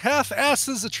Morning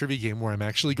Half-Asses, a trivia game where I'm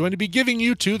actually going to be giving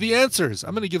you two the answers.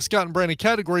 I'm going to give Scott and Brian a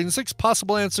category and 6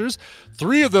 possible answers.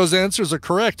 3 of those answers are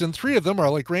correct, and 3 of them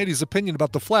are like Randy's opinion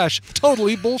about The Flash,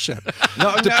 totally bullshit.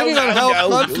 Depending on how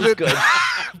confident...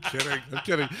 I'm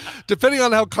kidding. Depending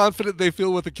on how confident they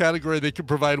feel with the category, they can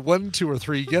provide 1, 2, or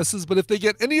 3 guesses. But if they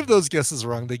get any of those guesses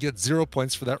wrong, they get 0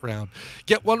 points for that round.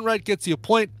 Get 1 right gets you a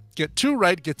point. Get 2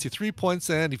 right gets you 3 points.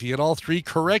 And if you get all 3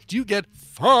 correct, you get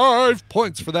 5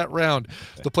 points for that round.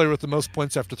 The player with the most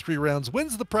points after 3 rounds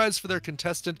wins the prize for their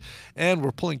contestant. And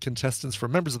we're pulling contestants for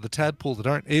members of the Tadpool that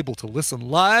aren't able to listen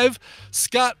live.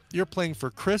 Scott, you're playing for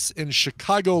Chris in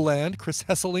Chicagoland. Chris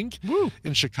Hesselink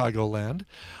in Chicagoland.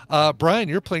 Brian,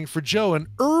 you're playing for Joe in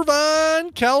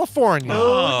Irvine, California.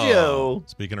 Oh, Joe.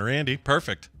 Speaking of Randy,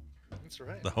 perfect. That's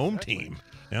right. The home team.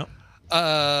 Yep.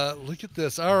 Look at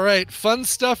this. All right, fun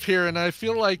stuff here, and I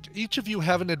feel like each of you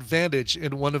have an advantage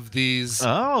in one of these.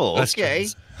 Oh,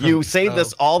 questions. okay. You say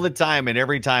this all the time, and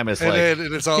every time it's like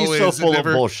it's always he's so full of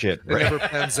bullshit. It never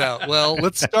pans out. Well,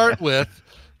 let's start with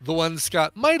the one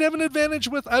Scott might have an advantage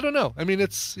with. I don't know. I mean,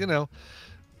 it's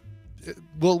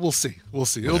we'll see. We'll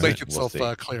see. It'll make itself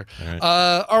clear.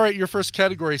 All right, your first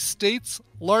category: states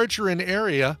larger in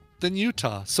area than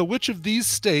Utah. So, which of these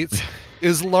states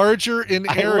is larger in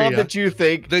area? I love that you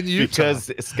think than Utah.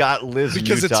 Because Scott lives in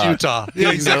Utah. It's Utah.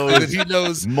 Yeah, exactly. He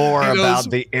knows more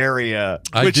about the area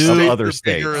of other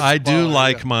states. I do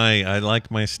like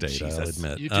my state. I'll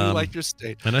admit. You do like your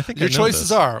state. And I think your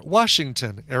choices are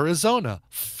Washington, Arizona,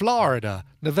 Florida,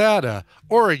 Nevada,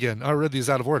 Oregon. I read these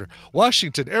out of order.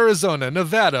 Washington, Arizona,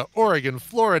 Nevada, Oregon,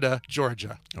 Florida,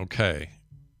 Georgia. Okay.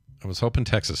 I was hoping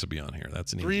Texas would be on here.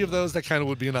 That's an 3 of those. That kind of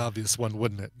would be an obvious one,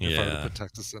 wouldn't it? If I were to put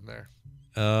Texas in there.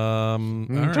 All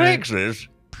right. Texas.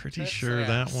 Pretty sure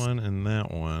that one and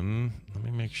that one. Let me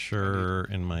make sure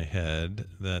in my head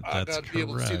that that's correct. Be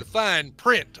able to see the fine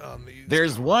print on these.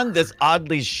 There's one that's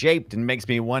oddly shaped and makes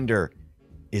me wonder: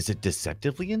 is it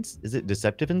deceptive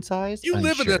in size? You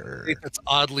live in a state that's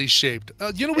oddly shaped.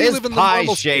 We live in the pie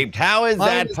normal shaped. How is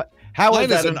that? How is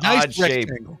that an odd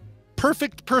shape?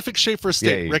 Perfect shape for a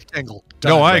state. Rectangle.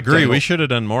 No, I agree. We should have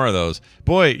done more of those.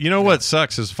 Boy, you know what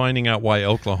sucks is finding out why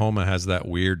Oklahoma has that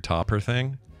weird topper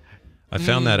thing. I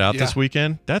found that out this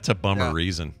weekend. That's a bummer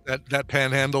reason. That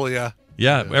panhandle, Yeah,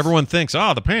 everyone thinks,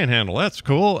 the panhandle, that's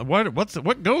cool.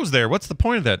 What goes there? What's the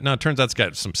point of that? No, it turns out it's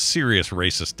got some serious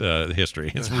racist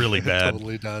history. It's really bad. It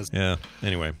totally does. Yeah.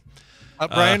 Anyway.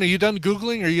 Brian, are you done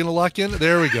Googling? Are you going to lock in?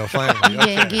 There we go. Finally.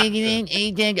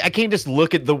 Okay. I can't just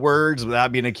look at the words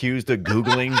without being accused of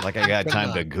Googling. Like I got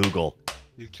time to Google.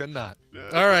 You cannot.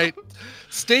 All right.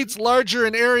 States larger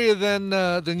in area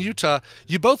than Utah.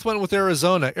 You both went with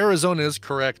Arizona. Arizona is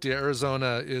correct. Yeah,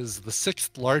 Arizona is the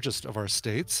 6th largest of our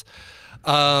states.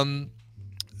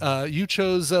 You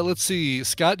chose, let's see,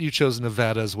 Scott, you chose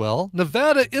Nevada as well.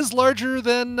 Nevada is larger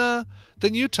than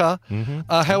Utah.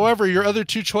 However, your other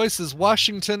 2 choices,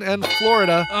 Washington and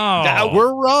Florida,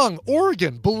 were wrong.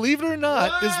 Oregon, believe it or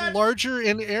not, is larger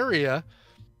in area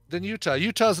than Utah.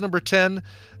 Utah's number 10,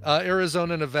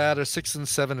 Arizona, Nevada 6 and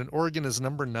 7, and Oregon is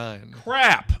number 9.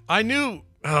 Crap! I knew.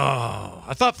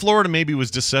 I thought Florida maybe was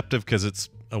deceptive because it's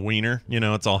a wiener.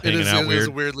 It's all hanging out weird. It is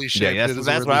weirdly shaped. Yeah,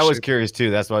 that's what I was curious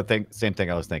too. That's what same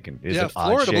thing I was thinking. Is it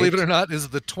Florida, believe it or not, is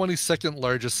the 22nd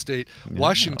largest state.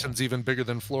 Washington's even bigger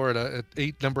than Florida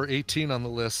at number 18 on the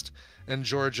list, and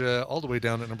Georgia all the way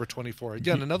down at number 24.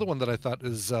 Again, another one that I thought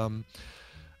is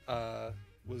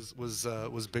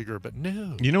was bigger, but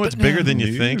no. You know what's bigger than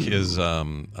you think is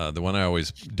the one I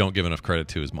always don't give enough credit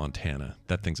to is Montana.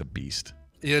 That thing's a beast.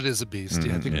 It is a beast.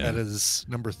 I think that is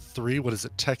number 3. What is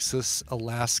it? Texas,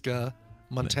 Alaska,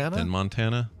 Montana? Then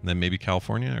Montana, then maybe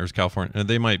California, or is California?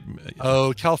 They might.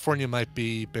 California might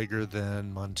be bigger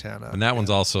than Montana. And that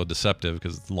one's also deceptive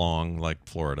because it's long, like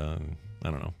Florida, and I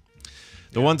don't know.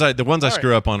 The ones I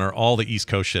screw up on are all the East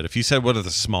Coast shit. If you said what are the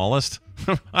smallest,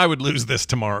 I would lose this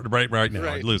tomorrow. Right now,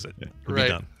 I'd lose it. It'd be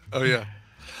done. Oh yeah.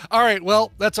 All right.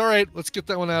 Well, that's all right. Let's get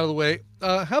that one out of the way.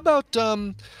 How about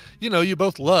you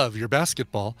both love your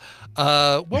basketball.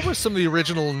 What were some of the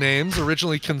original names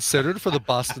originally considered for the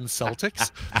Boston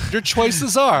Celtics? Your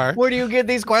choices are... Where do you get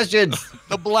these questions?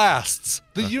 The Blasts,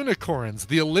 the Unicorns,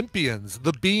 the Olympians,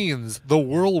 the Beans, the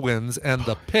Whirlwinds, and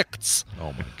the Picts.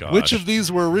 Oh, my gosh. Which of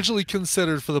these were originally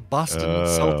considered for the Boston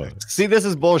Celtics? See, this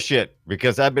is bullshit,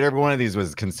 because I bet every one of these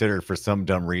was considered for some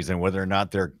dumb reason, whether or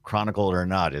not they're chronicled or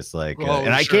not. It's like...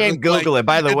 I can't Google it.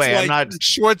 By the way, I'm not...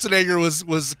 Schwarzenegger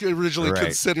was originally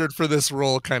considered for this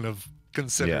role, kind of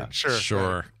considered. Yeah.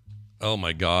 Sure. Right. Oh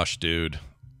my gosh, dude.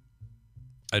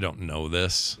 I don't know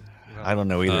this. I don't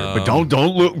know either. But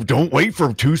don't wait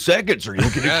for 2 seconds or you'll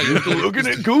get accused of looking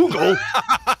at Google.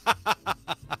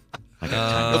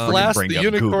 The Blast, the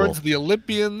Unicorns, the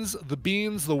Olympians, the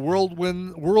Beans, the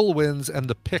Whirlwinds, and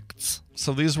the Picts.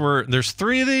 So there's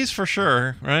 3 of these for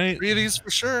sure, right? 3 of these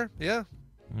for sure, yeah.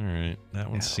 All right. That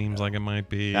one seems like it might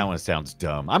be. That one sounds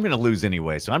dumb. I'm going to lose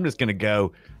anyway, so I'm just going to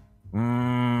go,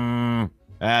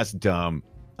 that's dumb.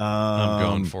 I'm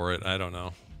going for it. I don't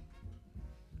know.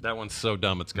 That one's so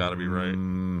dumb, it's got to be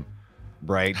right.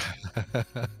 Right.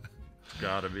 It's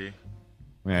got to be.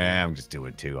 Yeah, I'm just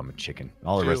doing 2. I'm a chicken.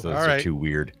 All the rest of those are too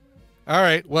weird. All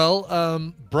right.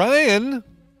 Well, Brian,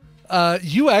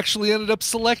 you actually ended up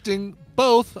selecting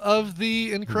both of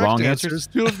the incorrect Wrong answers.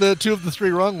 Two of the 3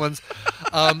 wrong ones.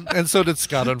 And so did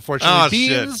Scott, unfortunately. Oh,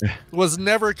 Beans shit. was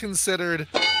never considered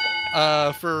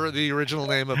for the original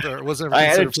name of the. Wasn't I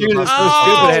had to considered choose it. for So the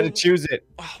stupid. I had to choose it.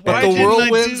 But the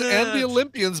Whirlwinds and the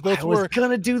Olympians both I was were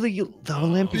gonna do the the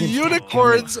Olympians.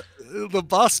 unicorns. The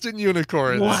Boston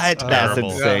Unicorns. What? That's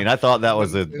Terrible. insane. I thought that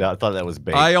was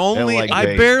bait.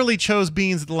 I barely chose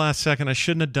beans at the last second. I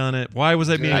shouldn't have done it. Why was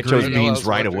I being I chose greedy? beans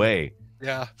right away.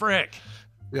 Yeah. Frick.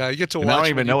 Yeah, you get to watch. And I don't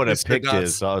even know what a Mr. pict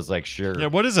Nuts. is, so I was like, sure. Yeah,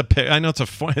 what is a pic? I know it's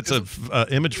a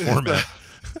image format.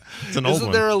 It's an old Isn't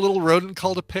one. there a little rodent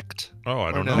called a pict? Oh,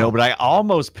 I don't know. No, but I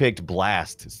almost picked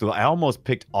Blast. So I almost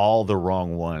picked all the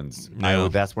wrong ones. No.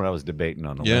 That's what I was debating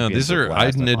on. Yeah, Olympians these or are. Blast. I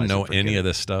I'm didn't know honestly any of forgetting.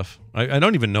 this stuff. I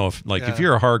don't even know if if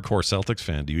you're a hardcore Celtics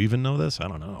fan, do you even know this? I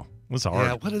don't know. What's hard?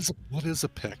 Yeah, what is a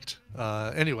pict?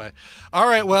 Anyway, all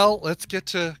right. Well, let's get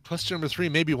to question number 3.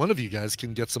 Maybe one of you guys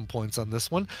can get some points on this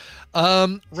one.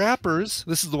 Rappers.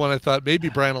 This is the one I thought maybe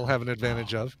Brian will have an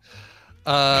advantage of.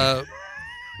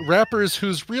 Rappers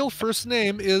whose real first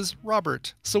name is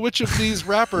Robert. So which of these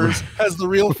rappers has the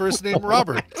real first name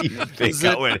Robert? Is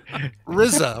it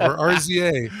RZA or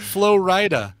RZA, Flo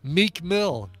Rida, Meek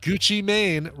Mill, Gucci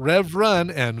Mane, Rev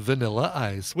Run, and Vanilla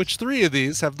Ice? Which 3 of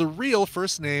these have the real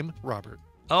first name Robert?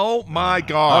 Oh my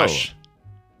gosh.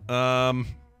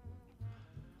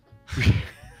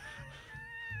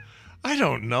 I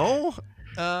don't know.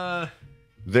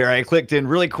 There, I clicked in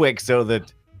really quick so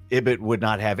that Ibbot would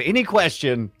not have any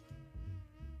question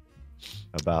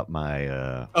about my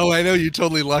Oh, I know you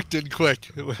totally locked in quick.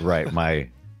 right, my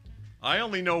I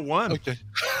only know one. Okay.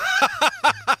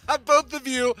 Both of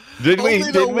you. Did we?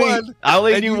 only know Did we? one, I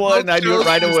only and knew you one. both I knew it chose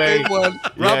right the away. same one. Yeah,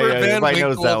 Robert yeah, Van everybody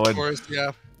knows Winkle, that of one. course.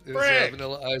 Yeah. Is, Frick.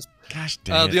 Vanilla Ice. Gosh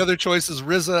dang it. The other choices,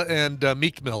 RZA and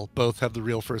Meek Mill, both have the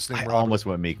real first name I Robert. almost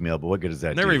went Meek Mill, but what good does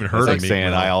that Never do? even It's heard of like Meek saying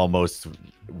Mill. I almost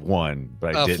won,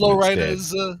 but I didn't. Flo Rida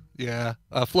instead.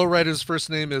 is Flo Rida's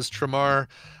first name is Tramar.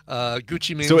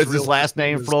 Gucci Mane's So is real his last first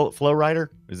name is- Flo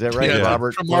Rider? Is that right? Yeah,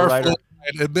 Robert Flo Tramar Rider? Flo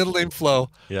Rida, middle name Flo,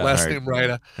 Yeah, last all right. name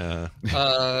Rida.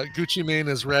 Uh, Gucci Mane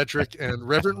is Radrick, and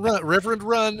Reverend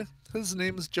Run, his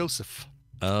name is Joseph.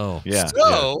 oh. Yeah.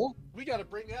 So we got to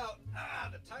bring out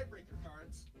the tiebreaker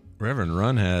cards. Reverend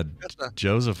Run had That's not-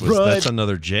 Joseph was Run. that's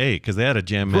another J because they had a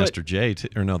Jam Master J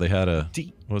or no they had a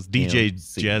was DJ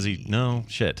DMC. Jazzy no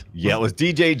shit Yeah, it was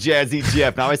DJ Jazzy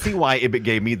Jeff. Now I see why Ibbot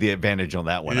gave me the advantage on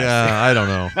that one. yeah I don't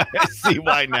know I see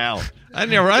why now. I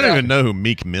don't even know who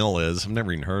Meek Mill is. I've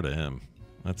never even heard of him.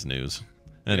 That's news.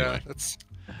 Anyway, Yeah,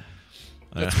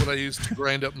 that's what I use to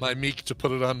grind up my meat to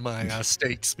put it on my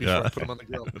steaks before I put them on the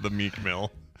grill. the Meek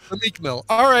Mill. The Meek Mill.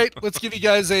 All right, let's give you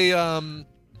guys a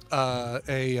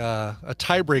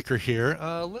tiebreaker here.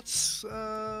 Let's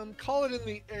call it in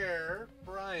the air,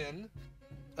 Brian.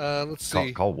 Let's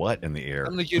see. Call what in the air?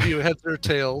 I'm going to give you heads or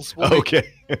tails. We'll make-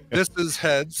 Okay. This is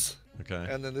heads, Okay.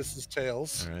 and then this is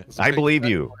tails. All right. This will I take believe that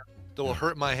you. one. That will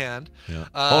hurt my hand. Yeah.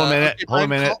 Hold a minute. okay, Hold a Brian,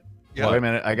 minute. Yeah. Wait a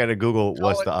minute. I got to Google Call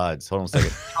what's it. the odds. Hold on a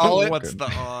second. Call it. What's the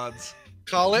odds?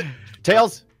 Call it.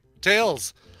 Tails.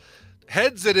 Tails.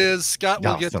 Heads it is. Scott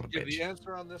will Oh, get son to of a give the bitch.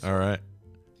 answer on this All right.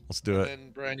 Let's do And it.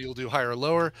 then Brian, you'll do higher or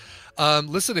lower.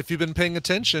 Listen, if you've been paying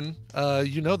attention,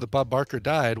 you know that Bob Barker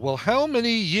died. Well, how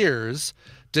many years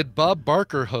did Bob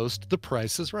Barker host The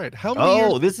Price is Right? How many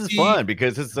years Oh, this is did he- fun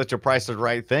because it's such a Price is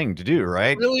Right thing to do,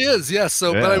 right? It really is, yes.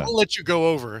 So, but I Yeah. will let you go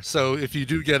over. So if you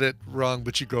do get it wrong,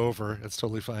 but you go over, it's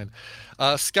totally fine.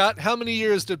 Scott, how many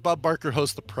years did Bob Barker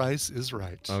host The Price is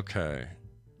Right? Okay.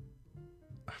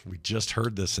 We just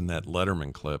heard this in that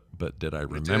Letterman clip, but did I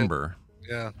did. remember?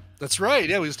 Yeah, that's right.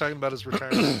 Yeah, we was talking about his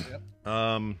retirement. Yep.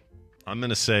 I'm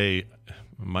gonna say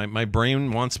my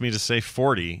brain wants me to say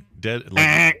 40, dead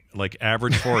like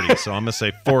average 40. So I'm gonna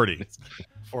say 40.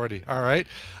 40. All right.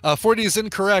 40 is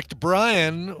incorrect.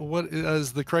 Brian, what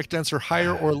is the correct answer?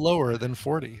 Higher or lower than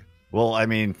 40? Well, I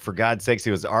mean, for God's sakes,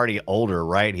 he was already older,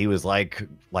 right? He was like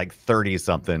 30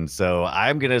 something. So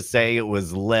I'm gonna say it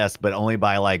was less, but only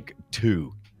by like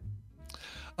 2.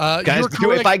 Guys, you're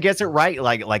correct. if I guess it right,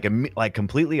 like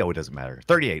completely, oh, it doesn't matter.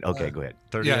 38. Okay, go ahead.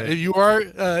 38. Yeah, you are.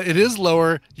 It is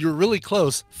lower. You're really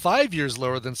close. 5 years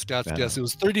lower than Scott's I guess. know. It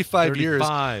was 35 years.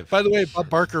 35. By the way, Bob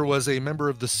Barker was a member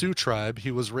of the Sioux tribe. He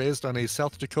was raised on a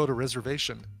South Dakota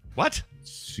reservation. What?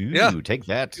 Sue, take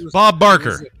that. Bob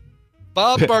Barker.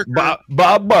 Bob Barker.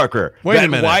 Bob Barker. Wait a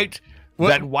minute.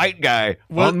 That white guy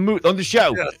on the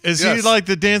show. Yes, Is he like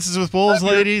the Dances with Wolves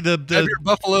lady? Have your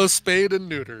buffalo spayed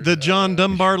and neutered. The John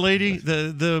Dunbar lady?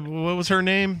 The what was her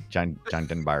name? John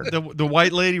Dunbar. The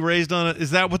white lady raised on it.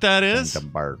 Is that what that is? John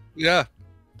Dunbar. Yeah.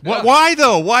 What? Why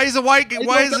though? Why is a white?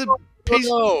 Why is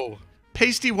a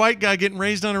pasty white guy getting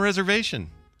raised on a reservation?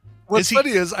 What's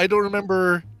funny is I don't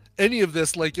remember any of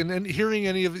this, like, and hearing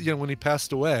any of it, when he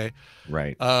passed away.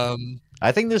 Right.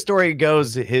 I think the story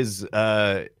goes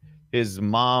his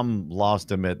mom lost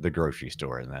him at the grocery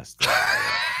store, and that's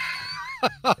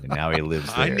and now he lives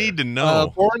there. I need to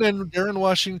know. Born in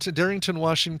Darrington,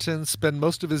 Washington, spent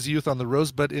most of his youth on the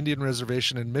Rosebud Indian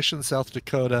Reservation in Mission, South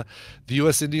Dakota. The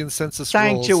U.S. Indian Census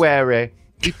Sanctuary.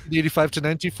 1885 to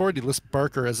 1940 lists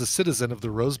Barker as a citizen of the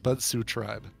Rosebud Sioux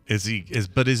tribe. Is he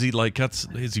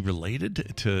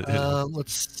related to?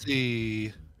 Let's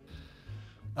see.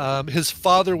 His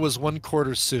father was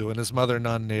 1/4 Sioux, and his mother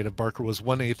non-native. Barker was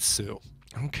 1/8 Sioux.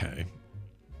 Okay.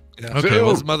 Yeah. Okay.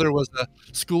 His mother was a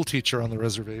school teacher on the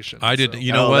reservation. I did. So.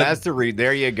 You know what? That's the read.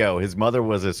 There you go. His mother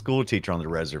was a school teacher on the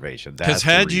reservation. Because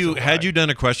had you done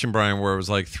a question, Brian, where it was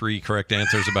like 3 correct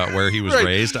answers about where he was Right.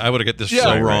 raised, I would have got this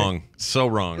wrong. So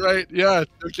wrong. Right. Yeah.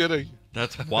 No kidding.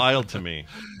 That's wild to me.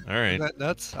 All right.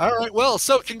 That's all right. Well,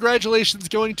 so congratulations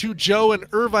going to Joe in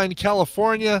Irvine,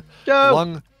 California. Joe.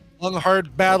 Long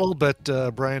hard battle, but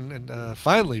Brian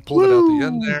finally pulled it out the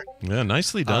end there. Yeah,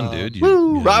 nicely done, dude.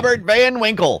 Robert Van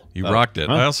Winkle. You rocked it.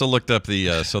 Huh? I also looked up the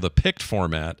the picked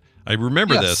format. I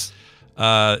remember this.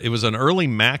 It was an early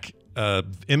Mac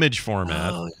image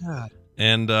format. Oh, yeah.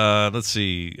 And let's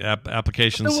see,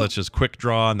 applications such as Quick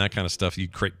Draw and that kind of stuff.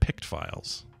 You'd create picked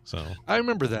files. So I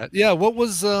remember that. Yeah. What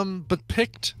was but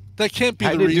picked? That can't be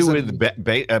the reason. Had to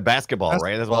do with basketball,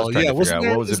 right? That's what I was trying to figure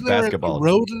out. What was it? Basketball. A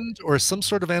rodent or some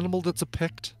sort of animal that's a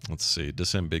picked? Let's see.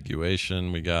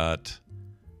 Disambiguation. We got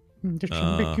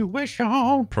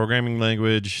disambiguation. Programming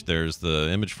language. There's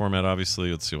the image format, obviously.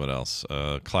 Let's see what else.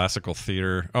 Classical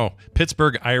theater. Oh,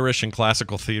 Pittsburgh Irish and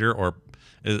classical theater, or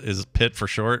is Pitt for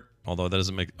short? Although that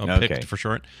doesn't make picked for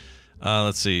short.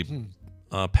 Let's see.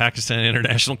 Pakistan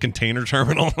International Container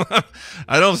Terminal.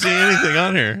 I don't see anything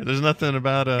on here. There's nothing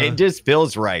about it just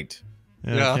feels right.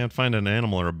 Yeah, I can't find an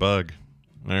animal or a bug.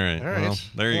 All right. Well,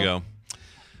 there you go.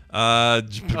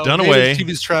 Dunaway.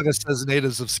 TV's Travis says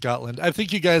natives of Scotland. I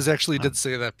think you guys actually did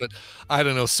say that, but I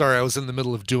don't know. Sorry, I was in the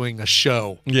middle of doing a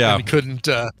show. Yeah. And couldn't.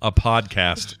 A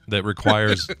podcast that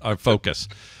requires our focus.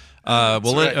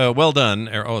 Well done.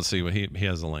 Oh, let's see. He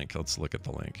has a link. Let's look at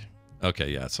the link.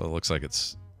 Okay, yeah. So it looks like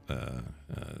it's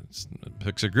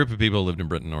a group of people who lived in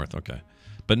Britain North. Okay,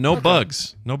 but no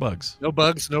bugs. No bugs. No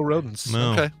bugs. No rodents.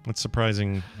 No. Okay, that's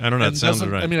surprising. I don't know. It sounded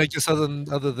right. I mean, I guess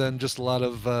other than just a lot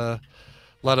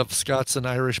of Scots and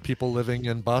Irish people living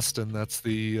in Boston, that's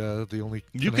the only.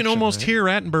 You can almost hear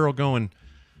Attenborough going,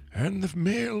 and the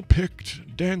male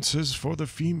picked dances for the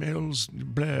females.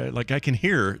 Blah. Like I can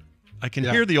hear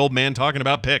the old man talking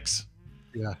about picks.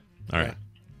 Yeah. All right.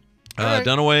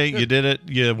 Dunaway, you did it.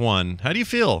 You won. How do you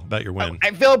feel about your win? I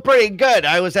feel pretty good.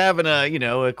 I was having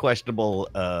a questionable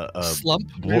slump.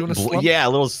 Slump. Yeah, a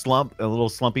little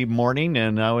slumpy morning,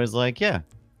 and I was like, yeah,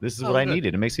 this is what I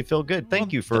needed. It makes me feel good.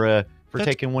 Thank you for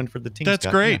taking one for the team. That's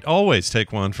Scott. great. Yeah. Always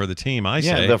take one for the team. I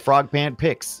say. Yeah, the Frog Pant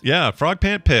Picks. Yeah, Frog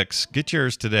Pant Picks. Get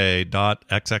yours today.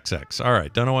 .xxx. All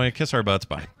right, Dunaway, kiss our butts.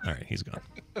 Bye. All right, he's gone.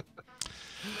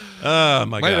 Oh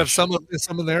my god! Might have some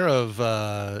in there of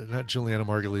not Juliana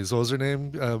Margulies. What was her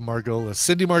name? Margolis.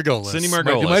 Cindy Margolis. Cindy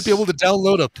Margolis. You might be able to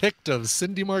download a pic of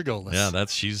Cindy Margolis. Yeah,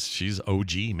 she's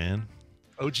OG, man.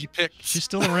 OG pic. She's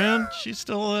still around. She's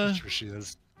still. I'm sure she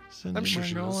is. Cindy I'm sure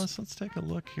Margolis. she is. Let's take a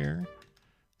look here.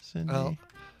 Cindy.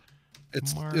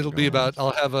 It'll be about. I'll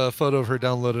have a photo of her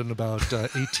downloaded in about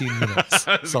 18 minutes,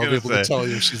 so I'll be able to tell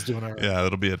you if she's doing all right. Yeah,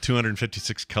 it'll be a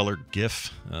 256 color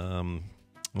GIF.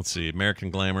 Let's see, American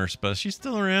Glamour, but she's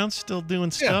still around, still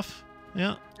doing stuff.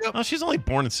 Yeah. Yep. Oh, she's only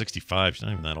born in '65. She's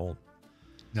not even that old.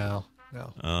 No.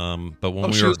 But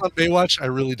when she was on Baywatch, I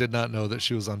really did not know that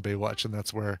she was on Baywatch, and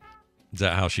that's where. Is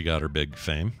that how she got her big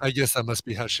fame? I guess that must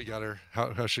be how she got her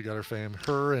fame.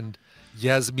 Her and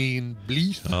Yasmin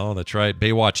Bleeth. Oh, that's right.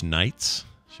 Baywatch Nights.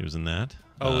 She was in that.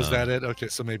 Oh, was that it? Okay,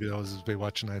 so maybe that was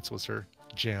Baywatch Nights was her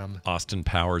jam. Austin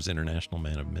Powers, International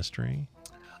Man of Mystery.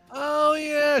 Oh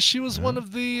yeah, she was one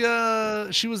of the.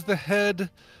 She was the head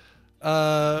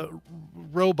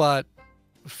robot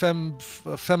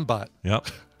fembot. Yep.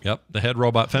 The head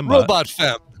robot fembot. Robot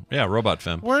fem. Yeah, robot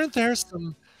fem. Weren't there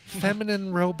some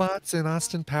feminine robots in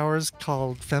Austin Powers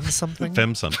called fem something?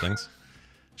 Fem somethings.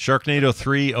 Sharknado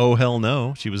 3. Oh hell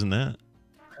no, she was in that.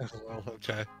 Well,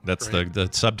 okay. That's the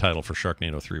subtitle for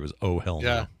Sharknado 3 was "Oh Hell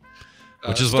No,"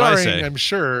 which is starring, what I say. I'm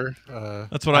sure.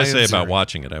 That's what I say about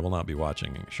watching it. I will not be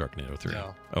watching Sharknado 3.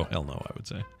 No. Oh hell no, I would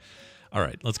say. All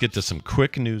right, let's get to some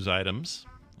quick news items,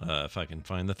 if I can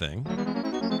find the thing.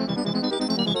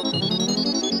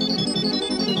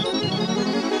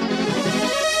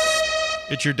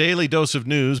 It's your daily dose of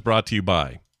news, brought to you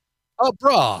by a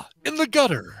bra in the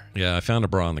gutter. Yeah, I found a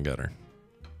bra in the gutter.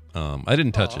 I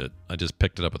didn't touch it. I just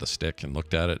picked it up with a stick and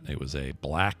looked at it. It was a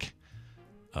black,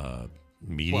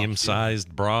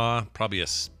 medium-sized bra, probably a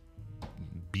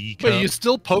B cup. Wait, you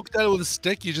still poked at it with a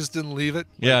stick? You just didn't leave it?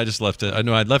 Yeah, I just left it. I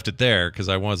know I'd left it there because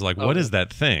I was like, what is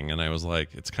that thing? And I was like,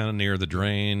 it's kind of near the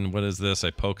drain. What is this?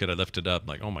 I poke it. I lift it up. I'm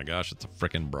like, oh my gosh, it's a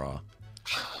freaking bra.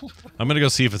 I'm going to go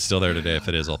see if it's still there today. If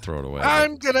it is, I'll throw it away.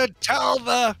 I'm going to tell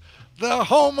the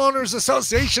homeowners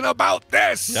association about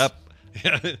this. Yep.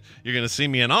 You're going to see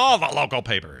me in all the local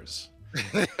papers.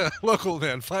 Local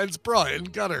man finds bra in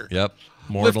gutter. Yep.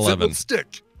 More at 11. It with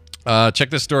stick. Check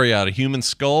this story out. A human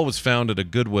skull was found at a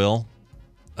Goodwill.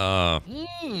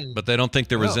 But they don't think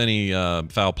there was any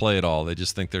foul play at all. They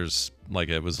just think there's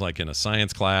it was like in a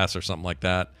science class or something like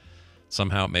that.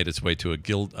 Somehow it made its way to a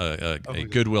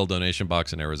Goodwill donation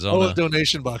box in Arizona. Oh, a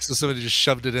donation box. So somebody just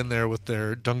shoved it in there with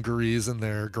their dungarees and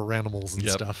their garanimals and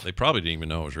stuff. They probably didn't even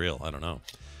know it was real. I don't know.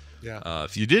 Yeah.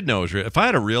 If you did know it was real, if I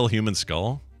had a real human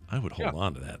skull, I would hold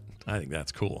on to that. I think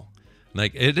that's cool.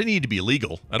 Like, it didn't need to be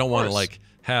illegal. I don't want to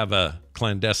have a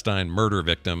clandestine murder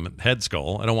victim head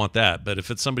skull. I don't want that. But if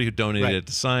it's somebody who donated it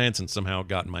to science and somehow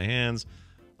got in my hands,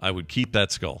 I would keep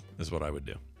that skull. Is what I would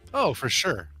do. Oh, for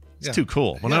sure. It's too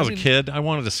cool. When I was a kid, I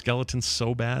wanted a skeleton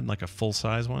so bad, like a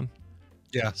full-size one.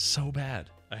 Yeah. So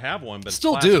bad. I have one, but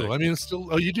still it's plastic. do. I mean, still.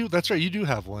 Oh, you do. That's right. You do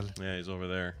have one. Yeah, he's over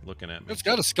there looking at me. It's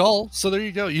got a skull, so there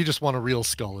you go. You just want a real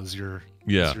skull as your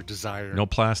desire. No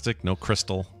plastic, no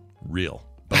crystal, real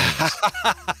bones.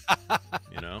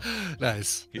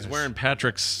 Nice. He's wearing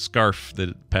Patrick's scarf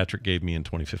that Patrick gave me in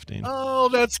 2015. Oh,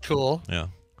 that's cool. Yeah.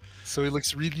 So he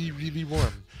looks really, really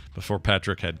warm. Before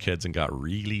Patrick had kids and got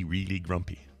really, really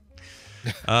grumpy.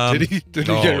 Did he get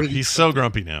really he's so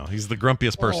grumpy now. He's the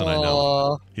grumpiest person I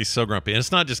know. He's so grumpy. And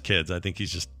it's not just kids. I think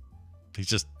he's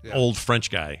just old French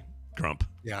guy Grump.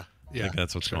 Yeah. I think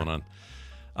that's what's going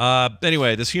on.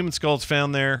 Anyway, this human skull's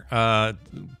found there.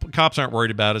 Cops aren't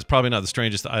worried about it. It's probably not the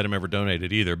strangest item ever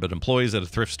donated either, but employees at a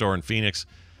thrift store in Phoenix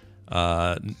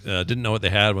didn't know what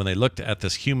they had when they looked at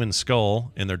this human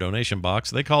skull in their donation box.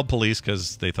 They called police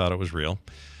because they thought it was real.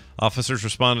 Officers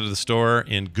responded to the store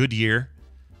in Goodyear.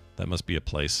 That must be a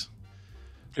place.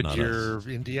 Goodyear,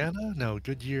 Indiana? No,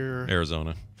 Goodyear,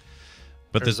 Arizona.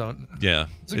 But Arizona. Yeah.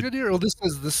 Is it Goodyear? Oh, this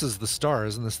is the Star,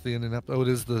 isn't this the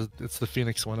Indianapolis? Oh, it's the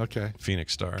Phoenix one. Okay.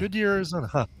 Phoenix Star. Goodyear, Arizona.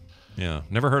 Huh. Yeah.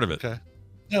 Never heard of it. Okay.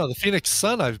 No, the Phoenix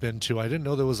Sun I've been to. I didn't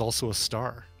know there was also a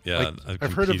Star. Yeah.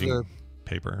 I've heard of the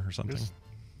paper or something.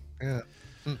 Yeah.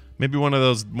 Maybe one of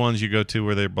those ones you go to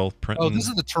where they're both printing. Oh, this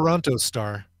is the Toronto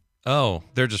Star. Oh,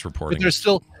 they're just reporting.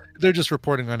 But they're just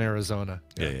reporting on Arizona.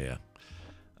 Yeah.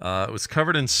 It was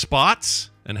covered in spots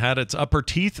and had its upper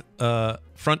teeth,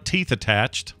 front teeth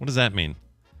attached. What does that mean?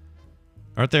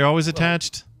 Aren't they always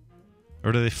attached?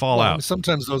 Or do they fall out?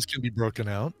 Sometimes those can be broken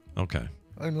out. Okay.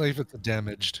 I mean, if it's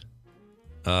damaged.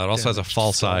 It also has a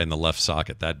false eye in the left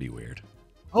socket. That'd be weird.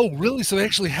 Oh, really? So they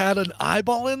actually had an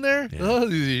eyeball in there? Yeah. Oh,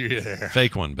 yeah.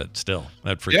 Fake one, but still.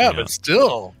 That'd freak me out. Yeah, but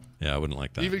still. Yeah, I wouldn't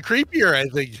like that. Even creepier, I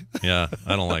think. Yeah,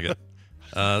 I don't like it.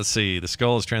 Let's see. The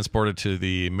skull is transported to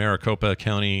the Maricopa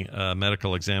County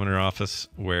Medical Examiner Office,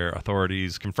 where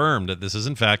authorities confirmed that this is,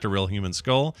 in fact, a real human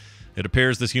skull. It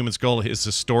appears this human skull is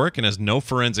historic and has no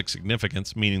forensic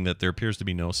significance, meaning that there appears to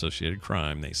be no associated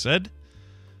crime, they said. It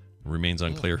remains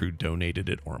unclear who donated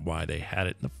it or why they had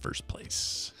it in the first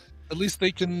place. At least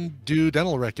they can do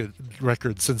dental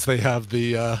records since they have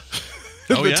the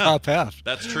top half.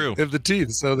 That's true. Of the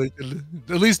teeth, so they can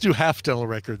at least do half dental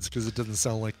records because it doesn't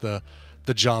sound like the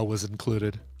jaw was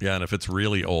included. Yeah, and if it's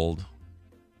really old,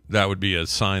 that would be a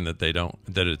sign that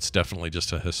that it's definitely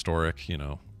just a historic,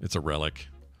 it's a relic.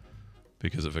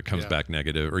 Because if it comes back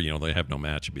negative or, they have no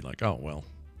match, it'd be like, oh, well,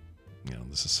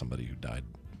 this is somebody who died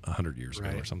 100 years ago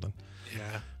or something.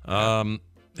 Yeah.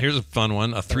 Here's a fun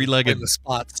one. A three-legged... the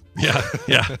spots.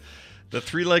 Yeah. The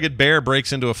three-legged bear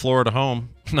breaks into a Florida home.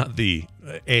 Not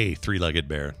a three-legged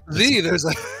bear. There's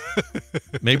a...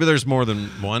 Maybe there's more than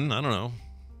one. I don't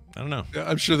know. Yeah,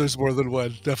 I'm sure there's more than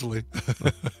one, definitely.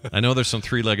 I know there's some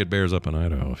three-legged bears up in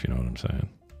Idaho, if you know what I'm saying.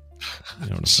 You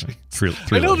know what I'm saying?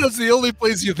 I know that's the only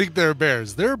place you think there are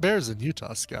bears. There are bears in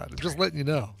Utah, Scott. I'm just letting you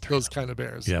know. Those kind of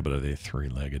bears. Yeah, but are they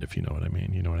three-legged, if you know what I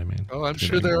mean? You know what I mean? Oh, I'm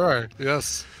sure there are.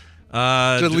 Yes.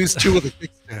 At least 2 with a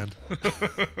kickstand.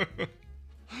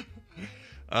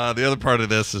 The other part of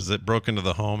this is it broke into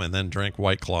the home and then drank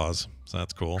White Claws. So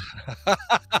that's cool.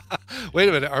 Wait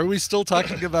a minute. Are we still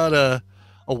talking about a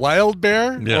wild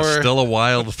bear? Yeah, still a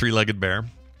wild 3-legged bear.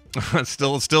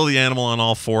 still the animal on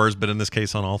all 4s, but in this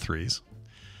case on all 3s.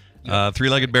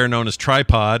 3-legged bear known as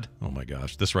Tripod. Oh my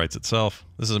gosh, this writes itself.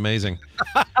 This is amazing.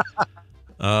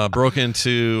 Broke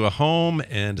into a home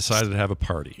and decided to have a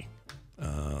party.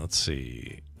 Let's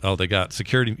see. Oh, they got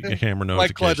security camera notifications.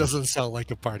 White Claw doesn't sound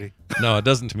like a party. No, it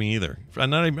doesn't to me either. I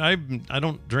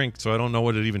don't drink, so I don't know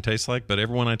what it even tastes like. But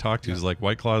everyone I talk to is like,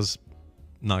 White Claw's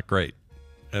not great.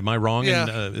 Am I wrong? Yeah.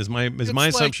 And, is my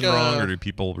assumption wrong, or do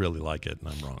people really like it and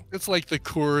I'm wrong? It's like the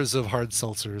Coors of hard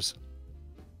seltzers.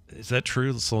 Is that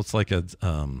true? So it's like a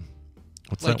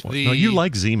what's like that one? No, you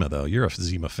like Zima though. You're a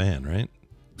Zima fan, right?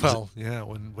 Yeah,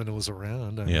 when it was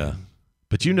around. I yeah. mean,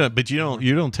 But you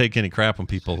don't take any crap when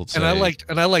people say.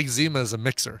 And I like Zima as a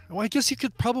mixer. Well, I guess you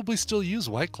could probably still use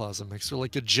White Claw as a mixer,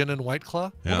 like a gin and White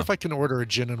Claw. Yeah. I wonder if I can order a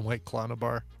gin and White Claw in a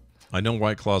bar. I know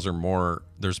White Claws are more.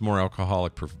 There's more alcohol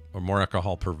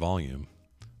per volume,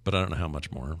 but I don't know how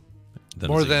much more.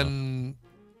 Than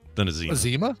a Zima. A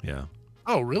Zima? Yeah.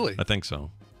 Oh, really? I think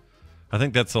so. I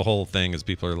think that's the whole thing. Is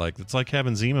people are like, it's like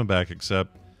having Zima back,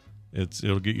 except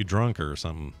it'll get you drunker or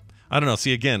something. I don't know.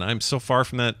 See, again, I'm so far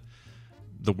from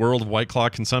the world of White Claw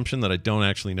consumption that I don't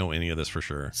actually know any of this for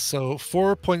sure. So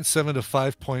 4.7 to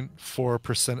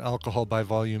 5.4% alcohol by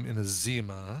volume in a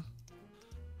Zima.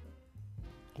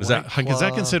 Is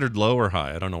that considered low or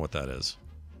high? I don't know what that is.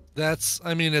 That's,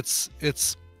 I mean, it's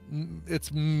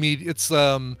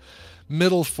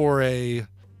middle for a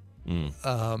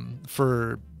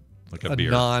for like a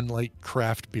beer. non like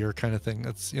craft beer kind of thing.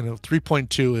 That's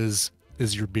 3.2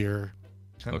 is your beer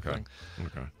kind of thing.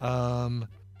 Okay.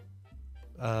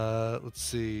 Let's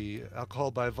see,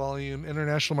 alcohol by volume,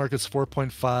 international markets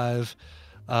 4.5,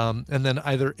 and then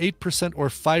either 8% or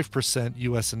 5%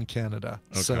 US and Canada.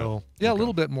 Okay. So yeah, a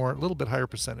little bit higher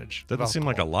percentage. Doesn't seem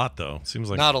like a lot though. Seems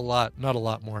like not a lot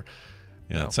more.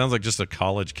 Yeah, no. It sounds like just a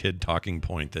college kid talking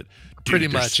point that pretty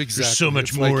much exactly. There's so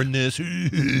much more in this. Or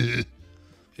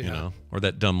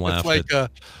that dumb laugh. It's like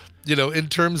in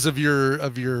terms of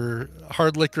your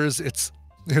hard liquors, it's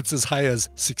as high as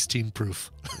 16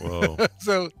 proof. Whoa.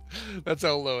 So that's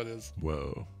how low it is.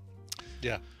 Whoa.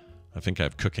 Yeah. I think I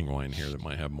have cooking wine here that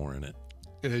might have more in it.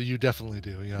 You definitely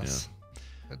do, yes.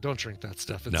 Yeah. Don't drink that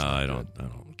stuff. It's I don't.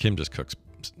 Kim just cooks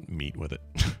meat with it.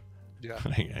 Yeah.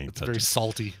 I ain't it's very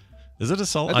salty. Is it a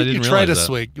salt? I didn't you tried realize a that.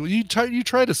 swig. You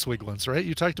tried a swig once, right?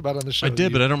 You talked about it on the show. I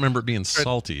did, but I don't remember it being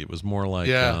salty. It was more like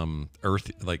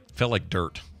earthy, felt like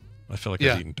dirt. I felt like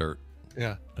I was eating dirt.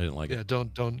 Yeah. I didn't like it.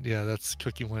 Don't that's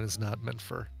cooking wine is not meant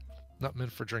for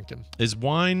drinking. Is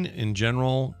wine in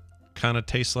general kind of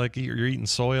tastes like you're eating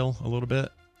soil a little bit?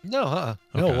 No,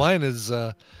 Okay. No, wine is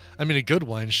a good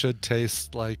wine should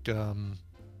taste like I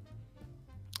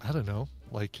don't know,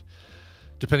 like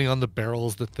depending on the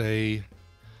barrels that they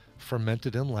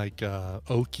fermented in, like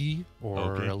oaky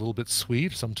or a little bit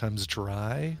sweet, sometimes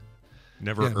dry.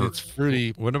 Never it's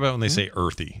fruity. What about when they say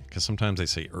earthy? Because sometimes they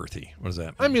say earthy. What does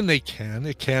that mean? I mean, it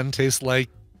can taste like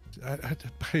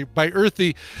by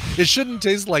earthy, it shouldn't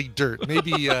taste like dirt.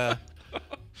 Maybe I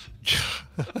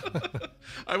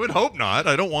would hope not.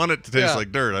 I don't want it to taste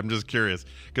like dirt. I'm just curious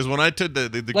because when I did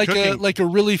the like cooking, like a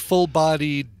really full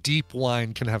body deep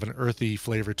wine can have an earthy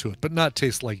flavor to it, but not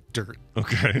taste like dirt.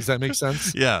 Okay, does that make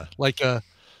sense? Yeah, like a.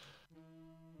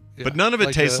 Yeah, but none of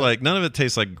it tastes like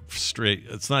straight.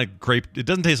 It's not grape. It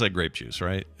doesn't taste like grape juice,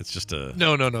 right? It's just a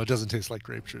no. It doesn't taste like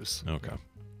grape juice. Okay. Yeah.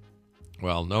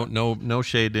 Well, no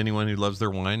shade to anyone who loves their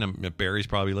wine. Barry's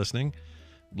probably listening.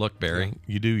 Look, Barry,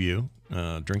 you do you.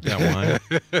 Drink that wine.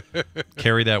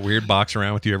 Carry that weird box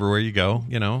around with you everywhere you go.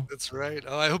 That's right.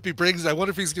 Oh, I hope he brings. I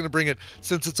wonder if he's going to bring it.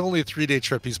 Since it's only a 3-day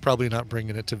trip, he's probably not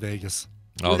bringing it to Vegas.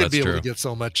 Oh, that's true. We're going to be able to get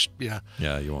so much. Yeah.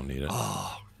 Yeah, you won't need it.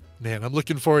 Oh. Man, I'm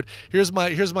looking forward. Here's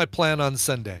my plan on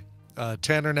Sunday.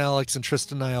 Tanner and Alex and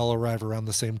Tristan and I all arrive around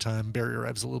the same time. Barry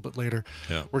arrives a little bit later.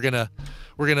 Yeah. We're gonna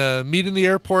meet in the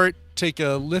airport, take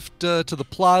a lift to the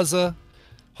plaza,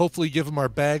 hopefully give them our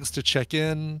bags to check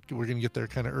in. We're gonna get there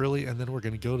kind of early, and then we're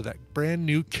gonna go to that brand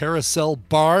new Carousel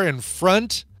bar in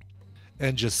front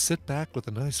and just sit back with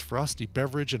a nice frosty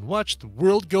beverage and watch the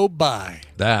world go by.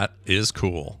 That is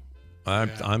cool.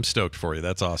 I'm stoked for you.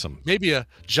 That's awesome. Maybe a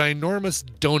ginormous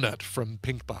donut from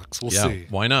Pink Box. We'll see.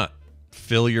 Why not?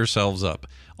 Fill yourselves up.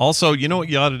 Also, you know what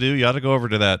you ought to do? You ought to go over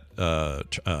to that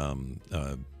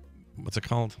what's it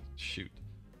called? Shoot.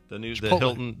 The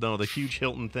huge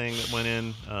Hilton thing that went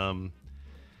in.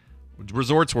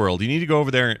 Resorts World. You need to go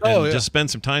over there and just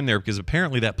spend some time there because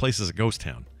apparently that place is a ghost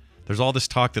town. There's all this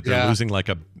talk that they're losing like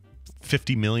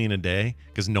 $50 million a day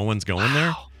because no one's going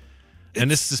there. And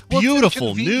it's this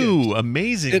beautiful, new,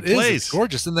 amazing place. It's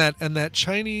gorgeous. And that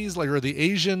Chinese, like, or the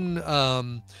Asian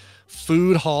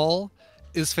food hall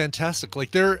is fantastic.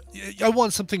 Like, I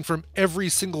want something from every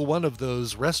single one of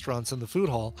those restaurants in the food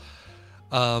hall.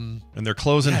 And they're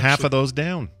closing half of those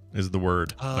down, is the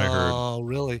word I heard. Oh,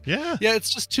 really? Yeah. Yeah,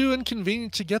 it's just too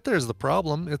inconvenient to get there is the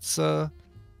problem. It's that's a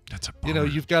bummer. You know,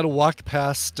 you've got to walk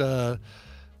past the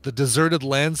deserted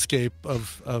landscape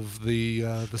of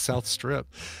the South Strip.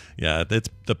 Yeah, it's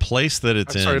the place that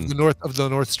it's in. Sorry, of the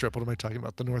North Strip. What am I talking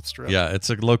about? The North Strip. Yeah, it's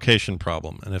a location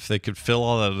problem. And if they could fill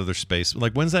all that other space,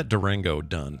 like when's that Durango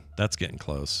done? That's getting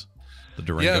close. The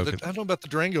Durango. Yeah, I don't know about the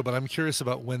Durango, but I'm curious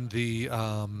about when the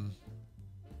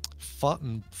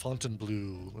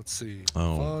Fontainebleau. Let's see.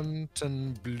 Oh.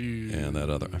 Fontainebleau. And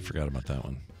that other, I forgot about that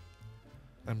one.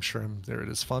 I'm sure there it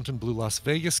is. Fontainebleau, Las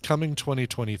Vegas, coming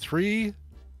 2023.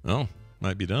 Oh,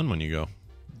 might be done when you go.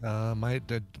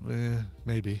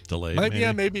 Maybe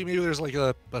delayed. Maybe there's like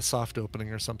a soft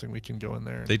opening or something. We can go in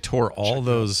there. They tore all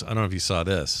those. I don't know if you saw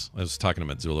this. I was talking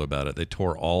to Mazzullo about it. They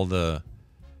tore all the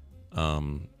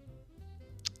palm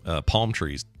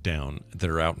trees down that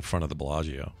are out in front of the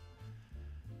Bellagio,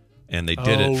 and they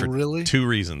did it for two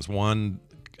reasons. One,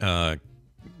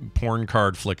 porn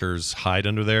card flickers hide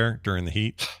under there during the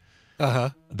heat.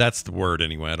 That's the word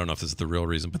anyway. I don't know if this is the real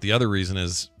reason, but the other reason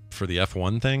is for the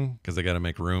F1 thing because they got to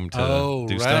make room to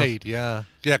do stuff. Yeah,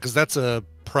 because that's a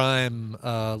prime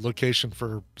location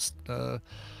for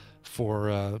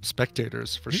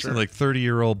spectators for sure. These are like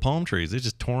 30-year-old palm trees. They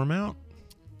just tore them out.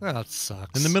 That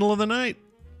sucks. In the middle of the night,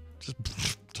 just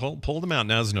pulled them out.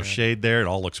 Now there's no shade there. It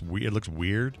all looks weird. It looks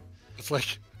weird. It's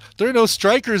like there are no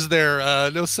strikers there.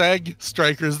 No SAG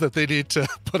strikers that they need to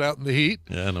put out in the heat.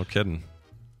 Yeah, no kidding.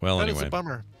 Well, anyway, it's a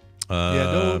bummer.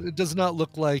 No, it does not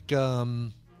look like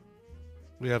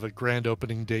we have a grand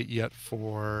opening date yet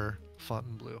for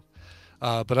Fontainebleau.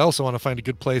 But I also want to find a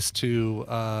good place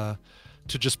to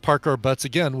just park our butts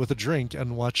again with a drink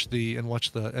and watch the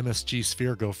MSG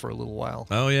Sphere go for a little while.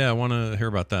 Oh yeah, I want to hear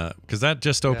about that because that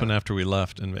just opened after we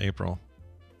left in April.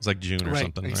 It's like June or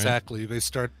something. Exactly. Right? They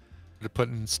started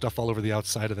putting stuff all over the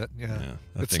outside of it. Yeah,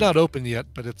 it's thing, not open yet,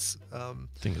 but it's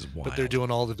thing is wild. But they're doing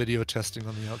all the video testing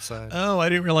on the outside. Oh, I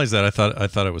didn't realize that. I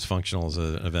thought it was functional as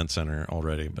an event center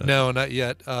already. But no, not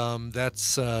yet.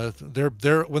 That's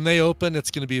they're when they open,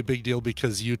 it's going to be a big deal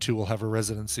because U2 will have a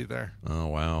residency there. Oh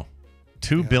wow,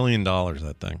 $2 billion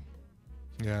that thing.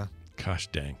 Yeah. Gosh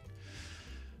dang.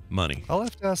 Money. I'll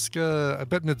have to ask. I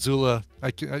bet Mazzullo.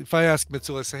 If I ask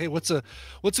Mazzullo, I say, "Hey, what's a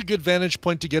good vantage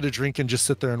point to get a drink and just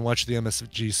sit there and watch the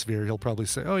MSG Sphere?" He'll probably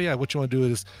say, "Oh yeah, what you want to do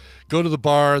is go to the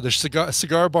bar. There's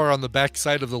cigar bar on the back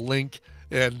side of the link,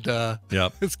 and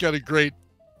it's got a great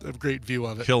view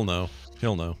of it." He'll know.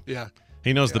 Yeah.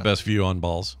 He knows the best view on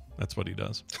balls. That's what he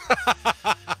does.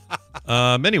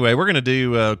 Anyway, we're going to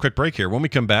do a quick break here. When we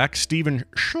come back, Steven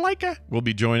Schleicher will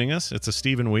be joining us. It's a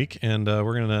Steven week, and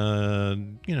we're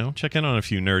going to, check in on a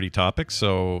few nerdy topics,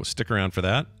 so stick around for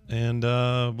that. And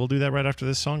we'll do that right after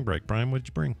this song break. Brian, what did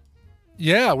you bring?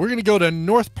 Yeah, we're going to go to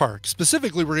North Park.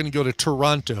 Specifically, we're going to go to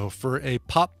Toronto for a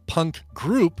pop-punk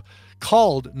group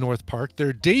called North Park.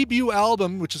 Their debut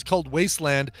album, which is called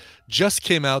Wasteland, just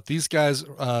came out. These guys,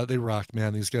 they rock,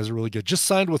 man. These guys are really good. Just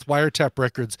signed with Wiretap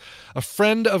Records. A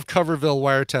friend of Coverville.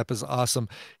 Wiretap is awesome.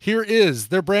 Here is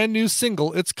their brand new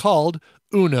single. It's called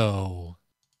Uno.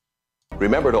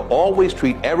 Remember to always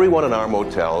treat everyone in our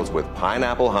motels with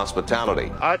pineapple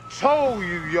hospitality. I told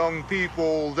you, young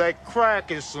people, that crack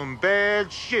is some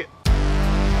bad shit.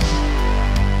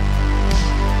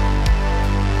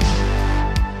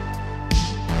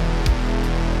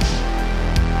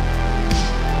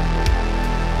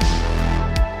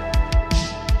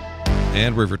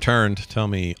 And we've returned. Tell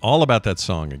me all about that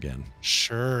song again.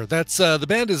 Sure. That's the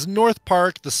band is North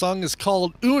Park. The song is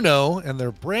called Uno, and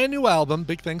their brand new album,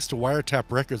 big thanks to Wiretap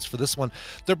Records for this one,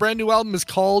 their brand new album is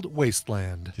called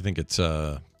Wasteland. Do you think it's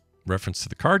a reference to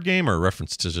the card game or a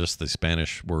reference to just the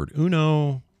Spanish word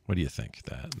uno? What do you think?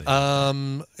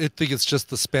 I think it's just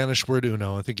the Spanish word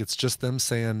uno. I think it's just them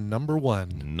saying number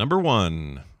one. Number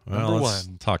one. Well, let's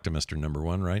talk to Mr. Number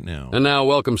One right now. And now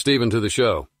welcome Steven to the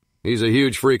show. He's a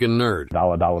huge freaking nerd.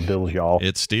 Dollar bills, y'all.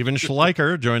 It's Steven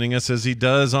Schleicher joining us as he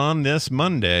does on this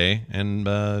Monday, and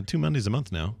 2 Mondays a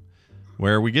month now,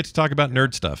 where we get to talk about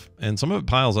nerd stuff. And some of it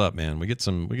piles up, man. We get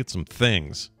some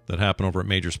things that happen over at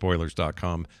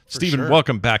majorspoilers.com. Steven,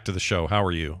 welcome back to the show. How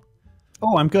are you?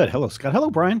 Oh, I'm good. Hello, Scott. Hello,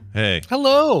 Brian. Hey.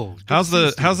 Hello. How's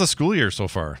the school year so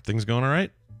far? Things going all right?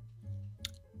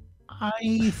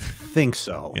 I think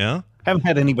so. Yeah? Haven't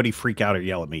had anybody freak out or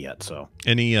yell at me yet, so.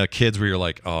 Any kids where you're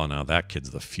like, oh, no, that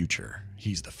kid's the future.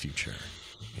 He's the future,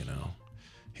 you know?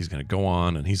 He's going to go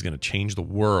on and he's going to change the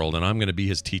world, and I'm going to be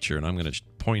his teacher, and I'm going to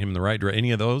point him in the right direction.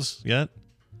 Any of those yet?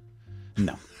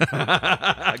 No.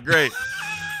 Great.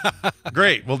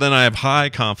 Great. Well, then I have high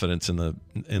confidence in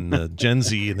the Gen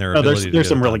Z and their ability to there's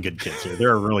some really good kids here. There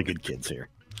are really good kids here.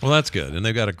 Well, that's good. And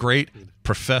they've got a great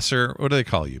professor. What do they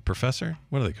call you? Professor?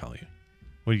 What do they call you?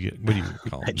 What do you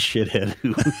call that him? shithead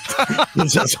who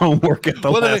gives us homework at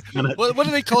the last minute? What do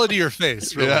they call it to your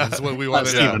face? Really, is what we want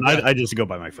to know. Steven. I just go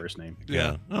by my first name.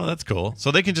 Yeah. Oh, that's cool.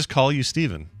 So they can just call you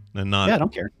Steven and not. Yeah, I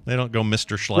don't care. They don't go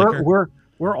Mr. Schleicher.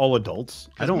 We're all adults.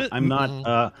 I am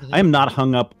not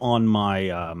hung up on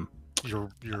my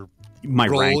my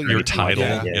role, rank, your title.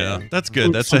 Yeah. That's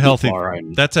good. That's a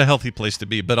healthy place to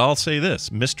be. But I'll say this: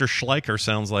 Mr. Schleicher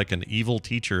sounds like an evil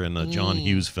teacher in a John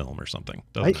Hughes film or something.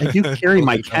 I do carry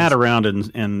my cat around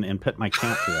and pet my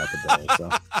cat throughout the day. So.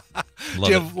 Do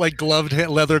you have like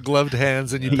leather gloved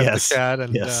hands, and you pet the cat?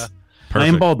 And I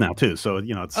am bald now too, so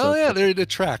you know. It's it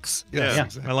tracks. Yes. Yeah,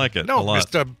 Exactly. I like it. No, a lot.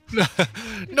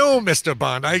 Mr.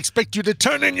 Bond. I expect you to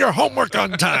turn in your homework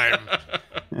on time.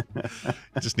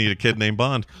 Just need a kid named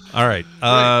Bond. All right.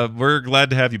 We're glad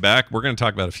to have you back. We're going to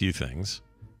talk about a few things.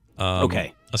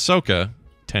 Okay. Ahsoka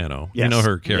Tano. Yes. You know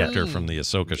her character from the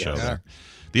Ahsoka show there.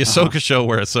 The Ahsoka show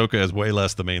where Ahsoka is way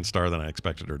less the main star than I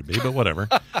expected her to be, but whatever.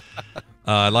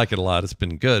 I like it a lot. It's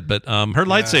been good. But her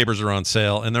lightsabers are on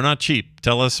sale, and they're not cheap.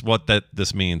 Tell us what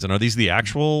this means. And are these the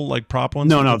actual like prop ones?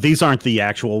 No, these aren't the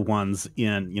actual ones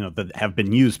that have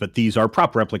been used, but these are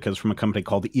prop replicas from a company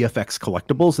called EFX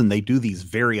Collectibles, and they do these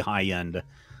very high end,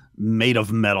 made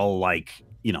of metal. Like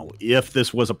if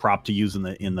this was a prop to use in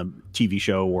the TV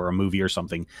show or a movie or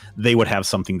something, they would have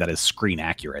something that is screen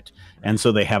accurate. And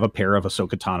so they have a pair of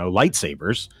Ahsoka Tano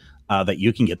lightsabers that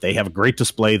you can get. They have a great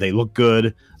display. They look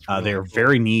good. They're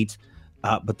very neat,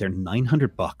 but they're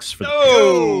 $900 for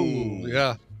the pair.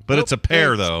 Yeah. But it's a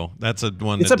pair, though. That's a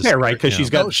one. It's a pair, right? Because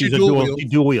she's a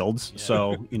dual wields,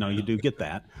 so you do get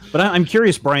that. But I'm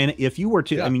curious, Brian, if you were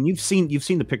to, I mean, you've seen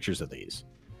the pictures of these.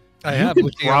 I have.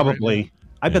 Probably.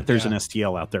 I bet there's an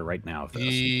STL out there right now.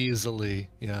 Easily,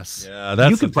 yes. Yeah,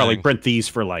 you could probably print these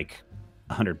for like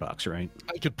 $100, right?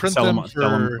 I could print sell them for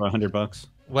 $100.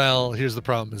 Well, here's the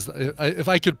problem: is if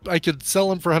I could sell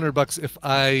them for $100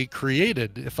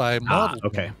 if I modeled.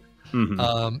 Okay.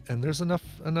 Mm-hmm. And there's enough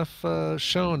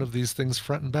shown of these things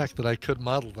front and back that I could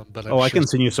model them. But I can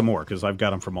send you some more because I've got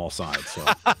them from all sides. So.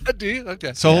 Do you?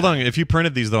 Okay. So hold on. If you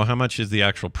printed these though, how much is the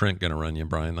actual print going to run you,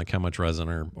 Brian? Like how much resin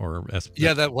or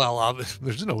Yeah,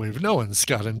 there's no way of knowing,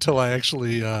 Scott, until I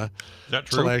actually. Is that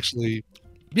true?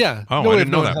 Yeah. Oh, no I way of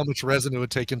didn't know knowing that. how much resin it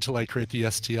would take until I create the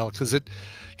STL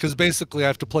because basically I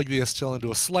have to plug the STL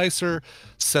into a slicer,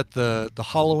 set the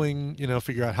hollowing,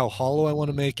 figure out how hollow I want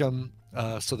to make them.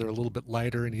 So they're a little bit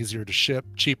lighter and easier to ship,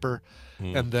 cheaper,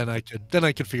 and then I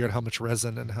could figure out how much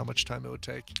resin and how much time it would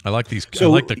take. I like these. I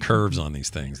like the curves on these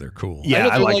things. They're cool. Yeah,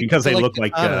 I like because they look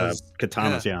like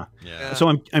katanas. Yeah. So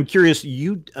I'm curious.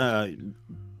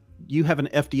 You have an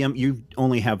FDM. You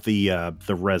only have the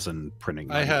resin printing.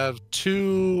 I have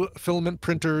 2 filament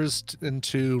printers and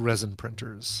 2 resin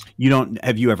printers.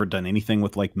 Have you ever done anything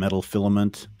with like metal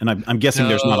filament? And I'm guessing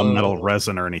there's not a metal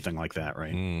resin or anything like that,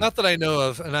 right? Not that I know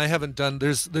of, and I haven't done.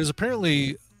 There's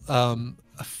apparently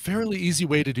a fairly easy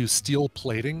way to do steel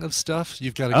plating of stuff.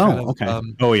 You've got to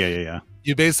okay.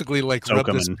 You basically like soak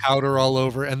rub this powder all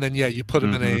over, and then you put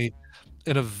them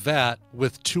in a vat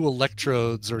with 2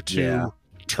 electrodes or 2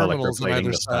 terminals on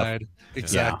either side.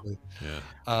 Exactly.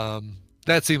 Yeah.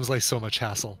 That seems like so much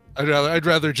hassle. I'd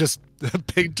rather just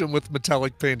paint them with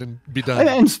metallic paint and be done.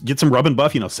 And get some rub and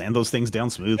buff, sand those things down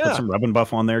smooth, put some rub and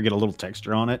buff on there, get a little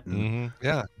texture on it, and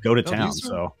go to town.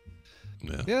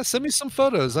 Send me some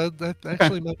photos. I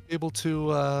actually might be able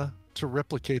to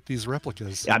replicate these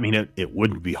replicas. Yeah, I mean it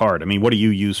wouldn't be hard. I mean, what do you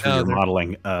use for your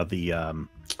modeling? I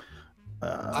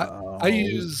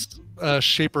use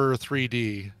Shaper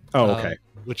 3D. Oh, okay.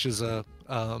 Which is a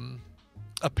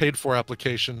paid for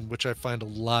application, which I find a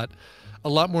lot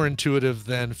more intuitive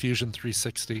than Fusion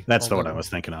 360. That's the one I was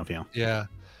thinking of. Yeah. Yeah.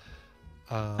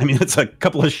 I mean, it's a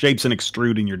couple of shapes and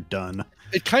extrude, and you're done.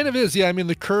 It kind of is. Yeah. I mean,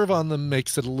 the curve on them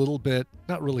makes it a little bit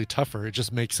not really tougher. It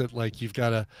just makes it like you've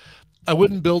got to. I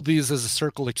wouldn't build these as a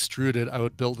circle extruded. I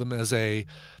would build them as a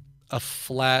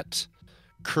flat,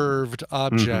 curved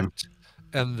object.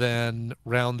 And then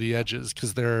round the edges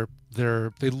because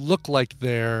they look like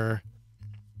they're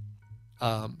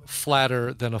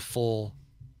flatter than a full.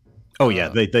 Oh yeah,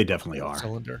 they definitely are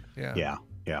cylinder. Yeah. Yeah.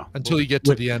 Yeah. Until you get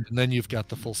to the end, and then you've got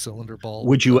the full cylinder ball.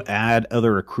 Would you add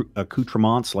other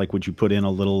accoutrements? Like, would you put in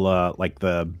a little, like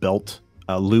the belt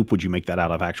loop? Would you make that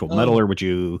out of actual metal, or would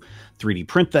you 3D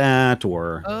print that?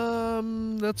 Or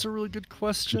that's a really good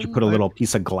question. Would you put a little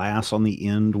piece of glass on the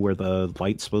end where the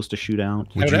light's supposed to shoot out?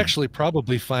 I would actually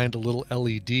probably find a little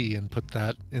LED and put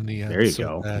that in the end. There you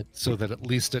go. So that at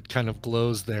least it kind of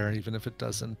glows there, even if it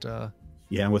doesn't.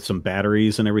 Yeah, with some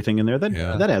batteries and everything in there,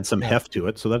 that adds some heft to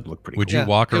it, so that'd look pretty Would cool. you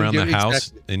walk around the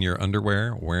house in your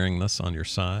underwear wearing this on your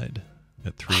side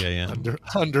at 3 a.m.?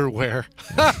 Underwear.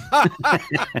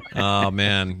 Oh,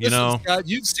 man. Scott,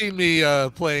 you've seen me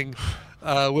playing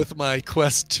with my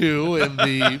Quest 2 in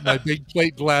my big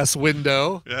plate glass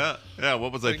window. Yeah.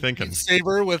 What was I thinking?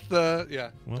 Saber with What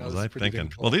was I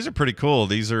thinking? Well, these are pretty cool.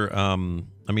 These are,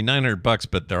 $900,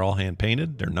 but they're all hand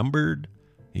painted. They're numbered.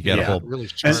 You got a whole really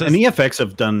and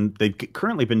EFX they've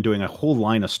currently been doing a whole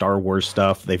line of Star Wars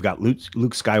stuff. They've got Luke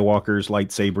Skywalker's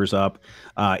lightsabers up.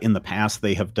 In the past,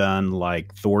 they have done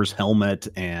like Thor's helmet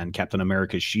and Captain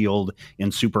America's shield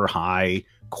in super high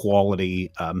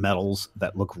quality metals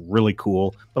that look really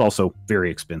cool, but also very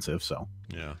expensive. So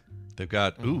yeah, they've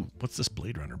got what's this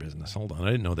Blade Runner business? Hold on,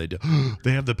 I didn't know they do.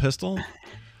 They have the pistol.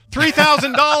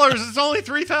 $3,000. It's only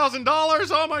 $3,000.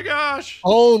 Oh my gosh!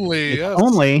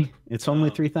 It's only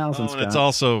 3,000. And it's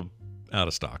also out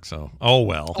of stock. So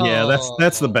well. Yeah,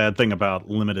 that's the bad thing about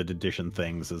limited edition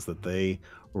things is that they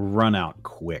run out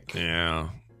quick.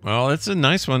 Yeah. Well, it's a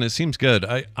nice one. It seems good.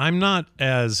 I'm not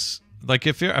as like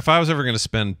if I was ever going to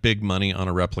spend big money on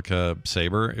a replica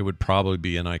saber, it would probably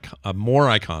be a more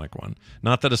iconic one.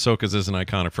 Not that Ahsoka's isn't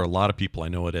iconic for a lot of people. I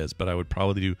know it is, but I would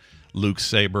probably do Luke's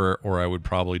saber, or I would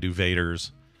probably do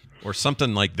Vader's, or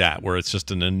something like that, where it's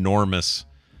just an enormous,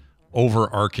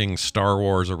 overarching Star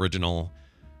Wars original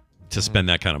to spend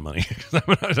that kind of money.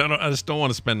 I just don't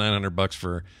want to spend $900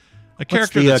 for a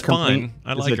character that's fine.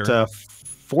 I like her.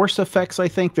 Force Effects, I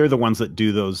think they're the ones that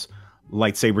do those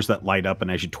lightsabers that light up, and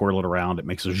as you twirl it around, it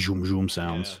makes those zoom zoom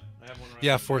sounds.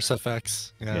 Yeah, Force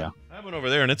FX. Yeah. I have one over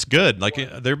there, and it's good. Like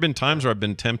there have been times where I've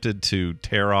been tempted to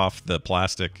tear off the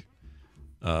plastic.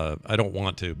 I don't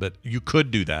want to, but you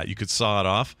could do that. You could saw it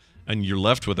off, and you're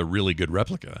left with a really good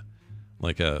replica,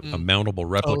 like a mountable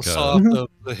replica. Saw off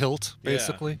the hilt,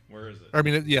 basically. Yeah. Where is it? I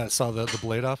mean, saw the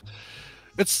blade off.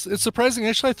 It's surprising.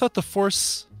 Actually, I thought the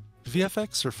Force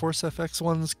VFX or Force FX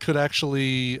ones could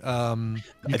actually. I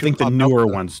think the newer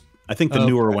ones. I think the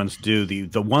newer ones do.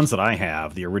 The ones that I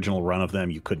have, the original run of them,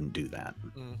 you couldn't do that.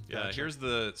 Yeah, here's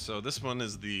this one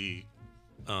is the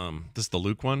this is the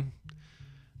Luke one.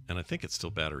 And I think it's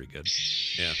still battery good.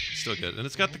 Yeah, it's still good. And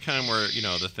it's got the kind where,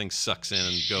 the thing sucks in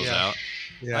and goes out.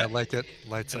 Yeah, I like it.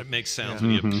 Lights up. It makes sounds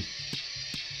when you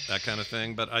that kind of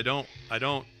thing. But I don't,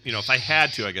 if I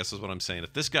had to, I guess is what I'm saying.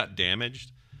 If this got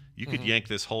damaged, you could yank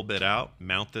this whole bit out,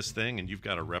 mount this thing, and you've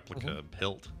got a replica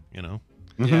hilt,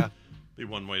 Yeah. Be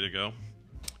one way to go.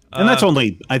 And that's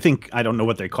only, I think, I don't know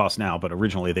what they cost now, but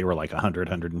originally they were like $100,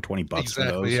 $120 for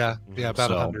those. Yeah, about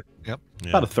 100. Yep. Yeah.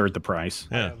 About a third the price.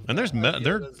 Yeah, and there's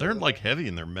they're like heavy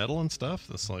and they're metal and stuff.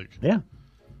 That's like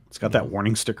it's got that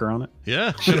warning sticker on it.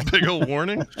 Yeah, a big old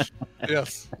warning.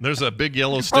 Yes. There's a big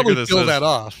yellow sticker that says that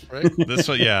off, right? This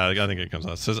one, I think it comes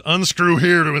off. It says unscrew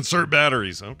here to insert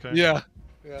batteries. Okay. Yeah.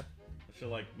 I feel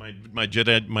like my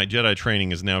Jedi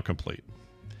training is now complete.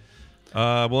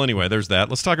 Well, anyway, there's that.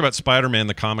 Let's talk about Spider-Man,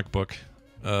 the comic book.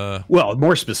 Well,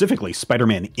 more specifically,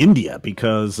 Spider-Man India,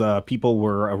 because people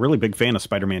were a really big fan of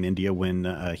Spider-Man India when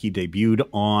he debuted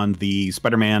on the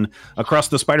Spider-Man Across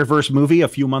the Spider-Verse movie a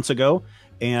few months ago.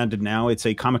 And now it's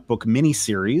a comic book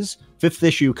miniseries. 5th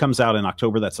issue comes out in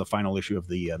October. That's the final issue of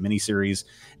the miniseries.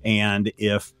 And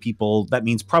that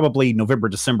means probably November,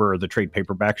 December, the trade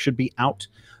paperback should be out.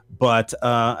 But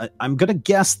I'm going to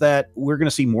guess that we're going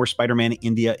to see more Spider-Man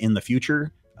India in the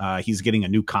future. He's getting a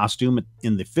new costume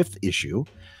in the 5th issue.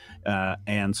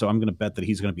 And so I'm going to bet that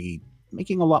he's going to be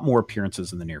making a lot more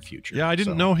appearances in the near future. Yeah, I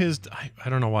didn't know his... I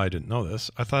don't know why I didn't know this.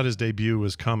 I thought his debut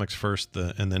was comics first,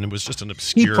 and then it was just an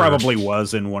obscure... He probably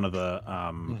was in one of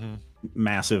the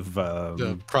massive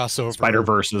the crossover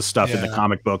Spider-Verse stuff in the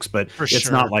comic books, but it's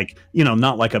not like,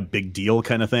 not like a big deal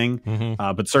kind of thing.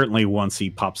 But certainly once he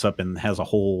pops up and has a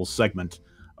whole segment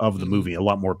of the movie, a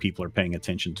lot more people are paying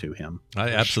attention to him. I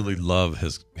absolutely love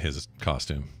his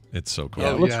costume. It's so cool.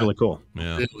 Yeah, it looks really cool.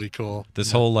 Yeah. Really cool. This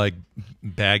whole like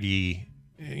baggy,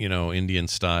 Indian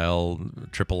style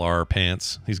triple R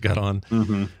pants he's got on,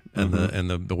 and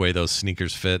the way those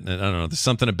sneakers fit. And I don't know. There's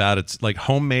something about it. It's like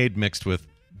homemade mixed with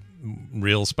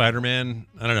real Spider-Man.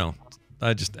 I don't know.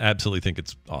 I just absolutely think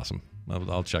it's awesome.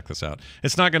 I'll check this out.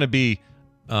 It's not going to be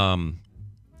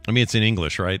I mean, it's in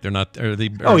English, right? They're not. Are they?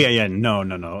 Oh yeah.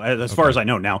 No. As far as I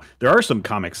know, now there are some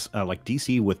comics like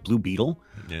DC with Blue Beetle.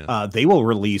 Yeah. They will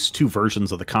release 2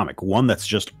 versions of the comic. One that's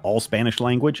just all Spanish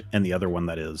language, and the other one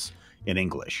that is in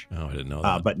English. Oh, I didn't know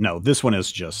that. But no, this one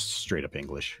is just straight up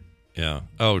English. Yeah.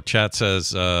 Oh, chat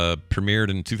says premiered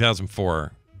in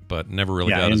 2004, but never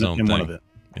really got his own thing. One of it.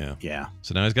 Yeah.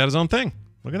 So now he's got his own thing.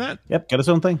 Look at that. Yep, got his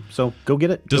own thing. So go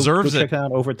get it. Deserves go it. Check it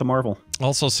out over at the Marvel.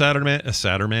 Also, Saturday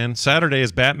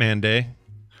is Batman Day.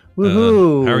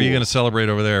 Woohoo! How are you going to celebrate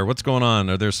over there? What's going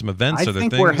on? Are there some events? I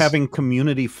think we're having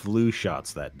community flu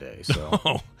shots that day. So.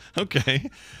 Oh, okay.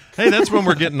 Hey, that's when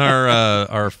we're getting our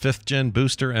 5th gen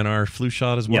booster and our flu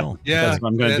shot as well. Yeah,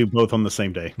 I'm going to do both on the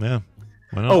same day. Yeah.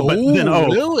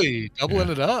 Really? Doubling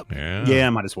it up? Yeah,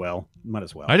 might as well.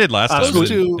 I did last time.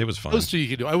 It was fun. Those 2 you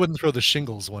could do. I wouldn't throw the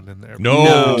shingles one in there.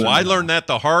 No, I learned that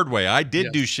the hard way. I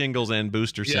did do shingles and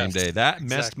booster same day. That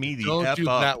messed me the Don't F do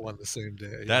up. that one the same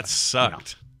day. That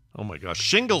sucked. Oh my gosh,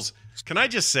 shingles! Can I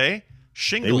just say,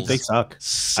 shingles? They suck.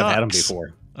 Sucks. I've had them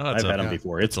before. I've had them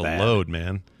before. It's a bad. load,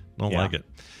 man. Don't like it.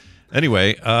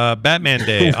 Anyway, Batman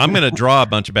Day. I'm going to draw a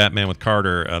bunch of Batman with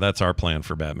Carter. That's our plan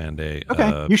for Batman Day.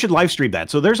 Okay, you should live stream that.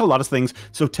 So there's a lot of things.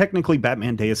 So technically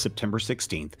Batman Day is September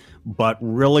 16th, but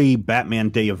really Batman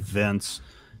Day events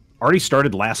already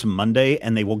started last Monday,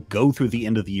 and they will go through the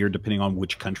end of the year depending on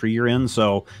which country you're in.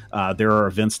 So there are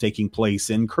events taking place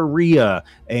in Korea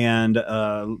and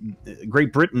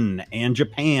Great Britain and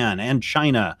Japan and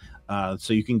China.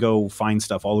 So you can go find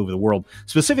stuff all over the world.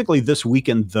 Specifically this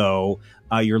weekend, though,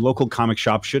 your local comic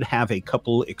shop should have a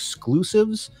couple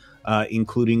exclusives,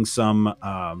 including some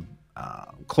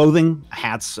clothing,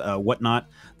 hats, whatnot.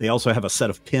 They also have a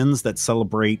set of pins that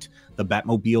celebrate the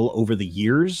Batmobile over the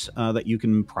years that you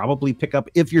can probably pick up.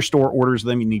 If your store orders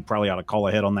them, you need probably ought to call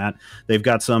ahead on that. They've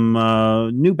got some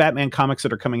new Batman comics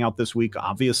that are coming out this week,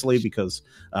 obviously, because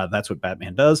that's what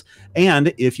Batman does.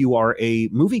 And if you are a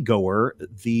moviegoer,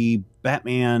 the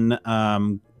Batman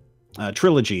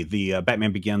trilogy, the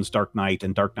Batman Begins, Dark Knight,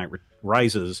 and Dark Knight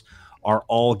Rises, are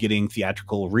all getting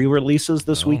theatrical re-releases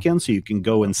this weekend, so you can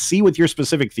go and see with your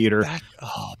specific theater.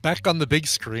 Back on the big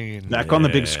screen. Back on the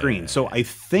big screen. So I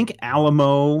think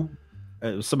Alamo,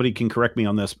 somebody can correct me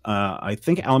on this, I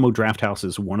think Alamo Drafthouse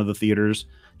is one of the theaters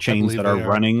chains that are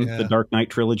running the Dark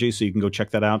Knight trilogy, so you can go check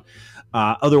that out.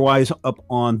 Otherwise, up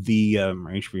on the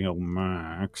HBO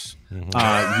Max,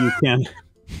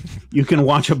 you can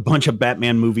watch a bunch of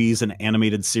Batman movies and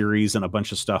animated series and a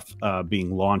bunch of stuff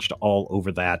being launched all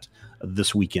over that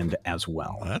this weekend as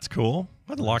well. That's cool.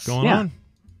 That's a lot going on.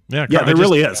 Yeah, there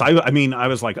really is. I mean, I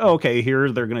was like, oh, okay,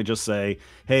 here they're going to just say,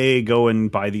 hey, go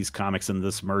and buy these comics and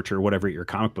this merch or whatever at your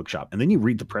comic book shop. And then you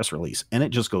read the press release and it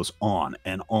just goes on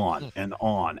and on and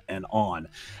on and on.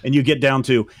 And you get down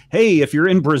to, hey, if you're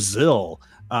in Brazil,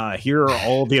 here are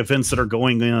all the events that are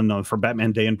going in for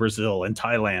Batman Day in Brazil and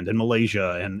Thailand and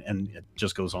Malaysia, and it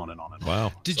just goes on and on and on.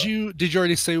 Wow. Did you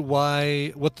already say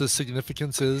what the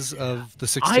significance is of the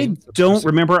 16th? I don't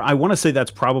remember. I want to say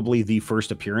that's probably the first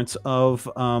appearance of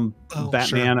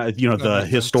Batman. Sure. The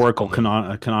historical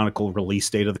canonical release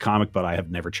date of the comic, but I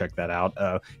have never checked that out.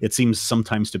 It seems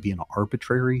sometimes to be an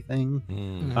arbitrary thing,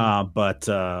 but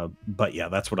yeah,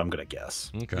 that's what I'm gonna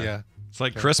guess. Okay. Yeah. It's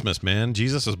like Christmas, man.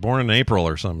 Jesus was born in April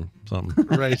or something.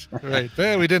 Right.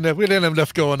 Well, we didn't have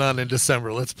enough going on in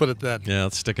December. Let's put it then. Yeah,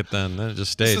 let's stick it then. Then it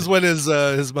just stayed. This is when his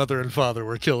mother and father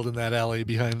were killed in that alley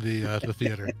behind the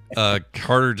theater.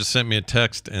 Carter just sent me a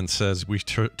text and says we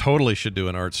totally should do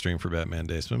an art stream for Batman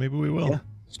Day, so maybe we will. Yeah.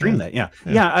 Stream that, yeah.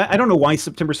 I don't know why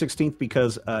September 16th,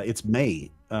 because it's May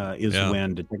is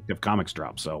when Detective Comics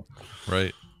drops. So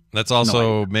right. That's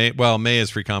also May. Well, May is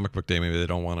Free Comic Book Day. Maybe they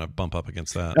don't want to bump up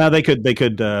against that. They could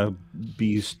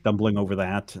be stumbling over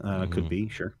that. Could be,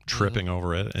 sure. Tripping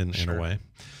over it in a way.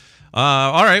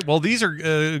 All right. Well, these are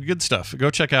good stuff. Go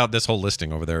check out this whole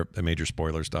listing over there at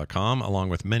majorspoilers.com, along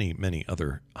with many, many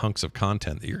other hunks of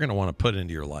content that you're going to want to put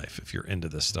into your life if you're into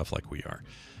this stuff like we are.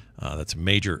 That's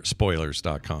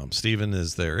majorspoilers.com. Steven,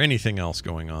 is there anything else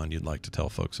going on you'd like to tell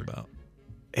folks about?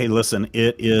 Hey, listen,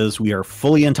 we are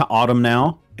fully into autumn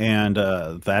now, and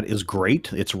that is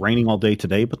great. It's raining all day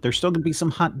today, but there's still going to be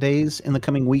some hot days in the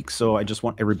coming weeks, so I just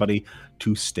want everybody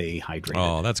to stay hydrated.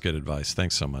 Oh, that's good advice.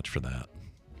 Thanks so much for that.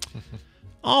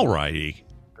 All righty.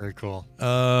 Very cool.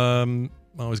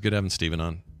 Always good having Steven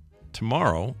on.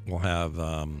 Tomorrow, we'll have,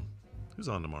 who's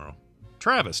on tomorrow?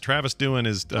 Travis doing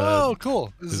his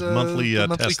cool. His monthly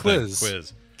test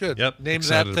quiz. Good. Yep. Name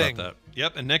excited that thing. about that.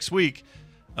 Yep. And next week,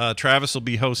 Travis will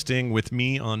be hosting with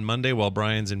me on Monday while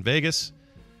Brian's in Vegas.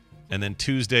 And then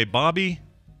Tuesday, Bobby.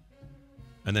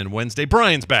 And then Wednesday,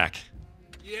 Brian's back.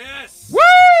 Yes.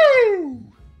 Woo!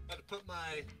 put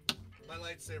my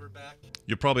lightsaber back.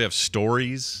 You probably have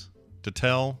stories to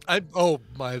tell.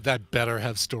 That better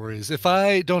have stories. If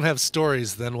I don't have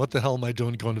stories, then what the hell am I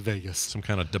doing going to Vegas? Some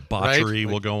kind of debauchery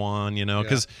will go on,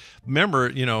 because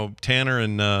remember, Tanner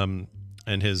and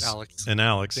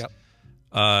Alex Yep.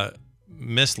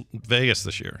 missed Vegas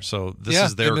this year, so this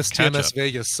is their they missed catch TMS up.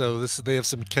 Vegas, so they have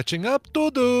some catching up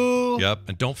to do. Yep,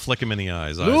 and don't flick him in the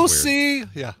eyes. Lucy,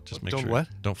 yeah, just make don't sure. What?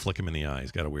 Don't flick him in the eye.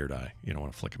 He's got a weird eye. You don't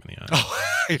want to flick him in the eye. Oh,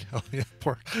 I know. Yeah,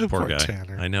 poor guy.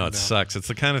 Tanner. I know it sucks. It's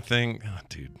the kind of thing,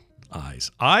 dude.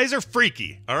 Eyes are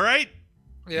freaky. All right.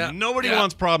 Yeah. Nobody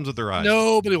wants problems with their eyes.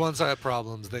 Nobody wants eye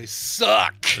problems. They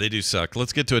suck. They do suck.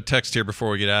 Let's get to a text here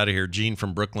before we get out of here. Gene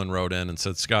from Brooklyn wrote in and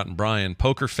said, Scott and Brian,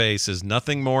 Poker Face is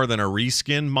nothing more than a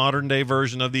reskinned modern-day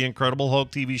version of the Incredible Hulk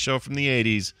TV show from the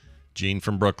 80s. Gene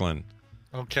from Brooklyn.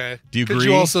 Okay. Do you agree? Could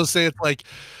you also say it's like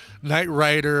Knight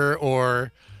Rider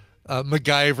or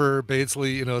MacGyver,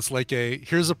 basically? It's like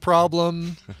here's a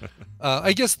problem.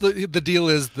 I guess the deal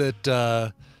is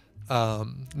that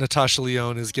Natasha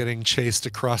Lyonne is getting chased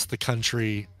across the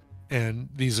country, and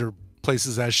these are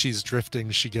places as she's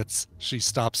drifting, she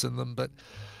stops in them. But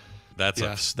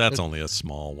that's only a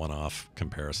small one-off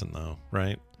comparison, though,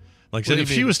 right? Like if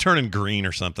she was turning green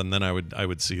or something, then I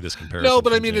would see this comparison. No,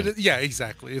 but I mean,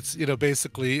 exactly. It's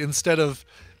basically instead of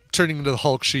turning into the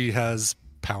Hulk, she has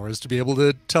powers to be able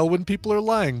to tell when people are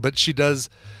lying. But she does,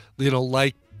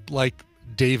 like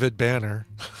David Banner.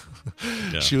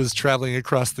 Yeah. She was traveling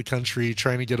across the country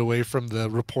trying to get away from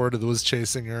the reporter that was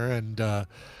chasing her,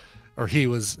 or he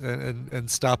was,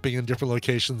 and stopping in different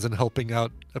locations and helping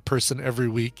out a person every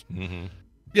week. Mm-hmm.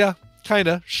 Yeah, kind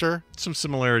of, sure. Some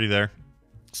similarity there.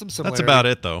 Some similarity. That's about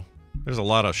it, though. There's a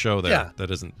lot of show there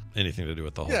that isn't anything to do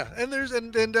with the Hulk. Yeah, and there's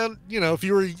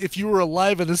if you were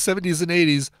alive in the 70s and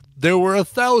 80s, there were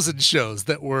 1,000 shows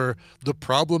that were the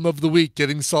problem of the week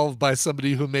getting solved by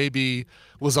somebody who maybe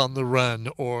was on the run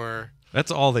or.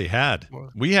 That's all they had.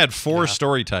 We had 4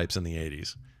 story types in the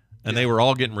 80s, and they were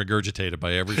all getting regurgitated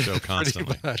by every show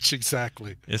constantly. Pretty much,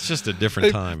 exactly. It's just a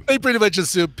different time. They pretty much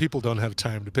assume people don't have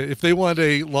time to pay. If they want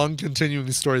a long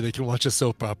continuing story, they can watch a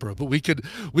soap opera. But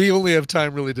we only have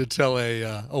time really to tell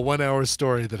a 1 hour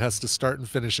story that has to start and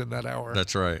finish in that hour.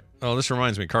 That's right. Oh, this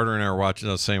reminds me. Carter and I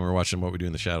were saying we were watching What We Do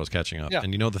in the Shadows, catching up. Yeah.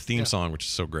 And the theme song, which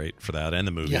is so great for that, and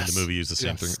the movie. Yes. The movie used the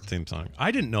same theme song.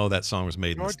 I didn't know that song was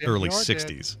made in the early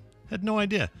 60s. Had no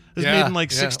idea. It was made in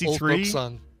like 63. Old folk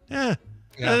song. Yeah.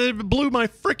 It blew my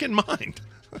freaking mind.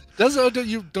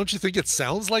 Don't you think it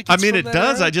sounds like it's it from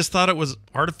does. era? I just thought it was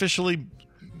artificially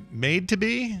made to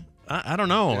be. I don't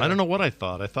know. Yeah. I don't know what I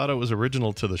thought. I thought it was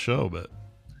original to the show, but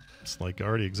it's like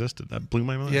already existed. That blew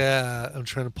my mind. Yeah, I'm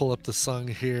trying to pull up the song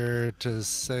here to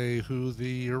say who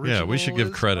the original. Yeah, we should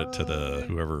give credit to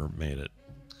whoever made it.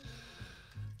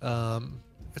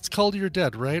 It's called "You're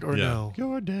Dead," right? Or no?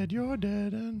 You're dead. You're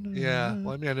dead. Yeah.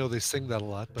 Well, I know they sing that a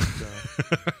lot, but.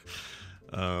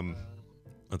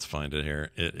 Let's find it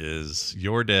here. It is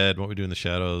 "You're Dead." What We Do in the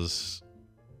Shadows.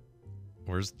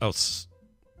 Where's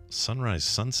Sunrise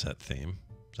Sunset theme?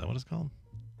 Is that what it's called?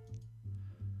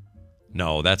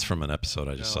 No, that's from an episode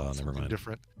I just saw. Never mind.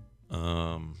 Different.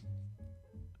 I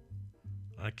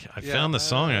found the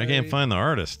song. I can't find the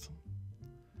artist.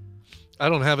 I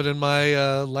don't have it in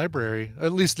my library.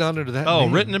 At least not under that. Oh,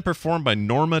 name. written and performed by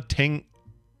Norma Tangia.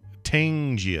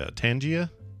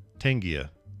 Tangia. Tangia.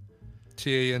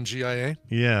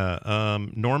 Yeah.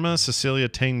 Norma Cecilia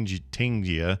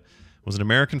Tangia was an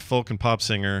American folk and pop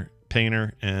singer,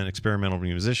 painter, and experimental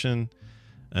musician.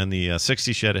 In the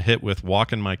 60s, she had a hit with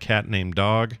Walkin' My Cat Named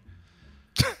Dog.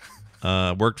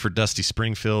 Worked for Dusty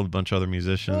Springfield, a bunch of other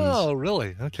musicians. Oh,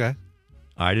 really? Okay.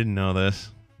 I didn't know this.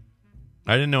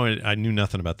 I didn't know it. I knew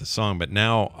nothing about the song, but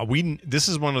now this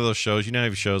is one of those shows. You know, you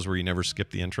have shows where you never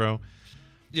skip the intro.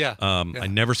 Yeah. I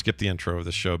never skip the intro of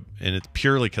the show, and it's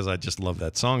purely because I just love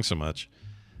that song so much.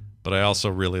 But I also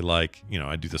really like,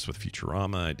 I do this with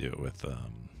Futurama. I do it with.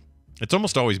 It's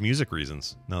almost always music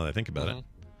reasons. Now that I think about it.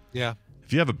 Yeah.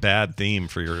 If you have a bad theme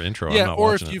for your intro, I'm not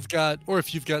watching it. Or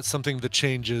if you've got something that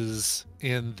changes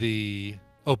in the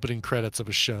opening credits of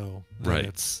a show, then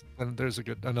right? And there's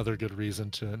another good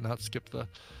reason to not skip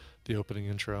the opening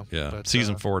intro. Yeah. But,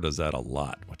 Season 4 does that a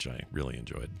lot, which I really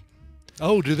enjoyed.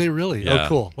 Oh, do they really? Yeah. Oh,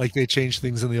 cool. Like they change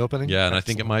things in the opening? Yeah, and I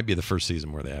think it might be the first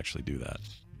season where they actually do that.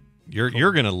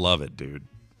 You're gonna love it, dude.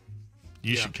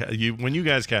 You should when you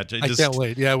guys catch it. I can't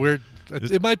wait. Yeah,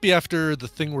 it might be after the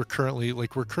thing we're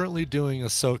currently doing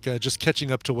Ahsoka, just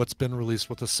catching up to what's been released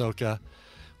with Ahsoka.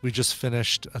 We just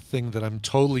finished a thing that I'm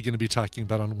totally going to be talking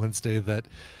about on Wednesday that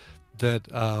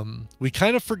we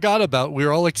kind of forgot about. We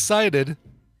were all excited,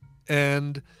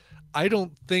 and I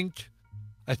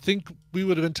I think we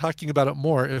would have been talking about it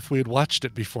more if we had watched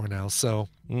it before now. So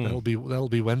that'll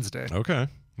be Wednesday. Okay.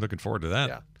 Looking forward to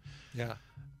that. Yeah.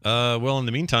 Well, in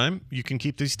the meantime, you can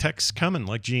keep these texts coming.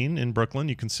 Like Gene in Brooklyn,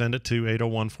 you can send it to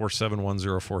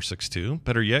 801-471-0462.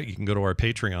 Better yet, you can go to our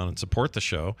Patreon and support the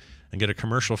show and get a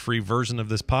commercial-free version of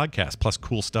this podcast, plus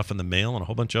cool stuff in the mail and a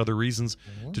whole bunch of other reasons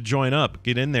to join up.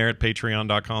 Get in there at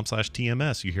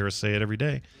patreon.com/TMS. You hear us say it every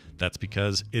day. That's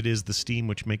because it is the steam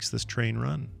which makes this train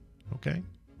run. Okay?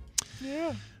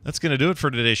 Yeah. That's going to do it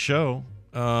for today's show.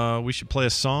 We should play a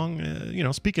song.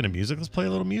 Speaking of music, let's play a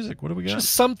little music. What do we got?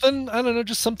 Just something, I don't know,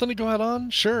 just something to go out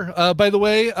on. Sure. By the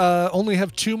way, only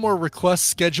have 2 more requests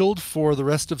scheduled for the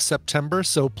rest of September.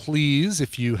 So please,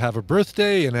 if you have a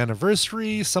birthday, an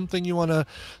anniversary, something you want to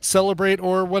celebrate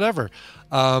or whatever,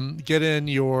 get in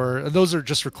those are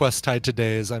just requests tied to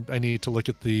days. I need to look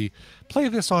at the play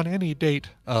this on any date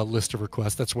list of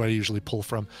requests. That's where I usually pull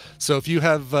from. So if you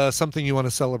have something you want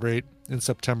to celebrate in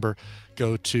September,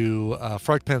 go to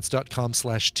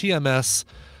frogpants.com/TMS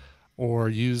or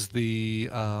use the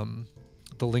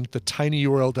link, the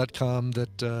tinyurl.com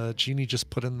that Jeannie just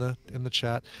put in the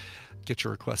chat. Get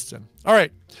your requests in. All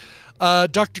right.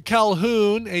 Dr.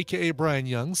 Calhoun, a.k.a. Brian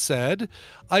Young, said,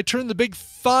 I turned the big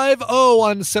 5-0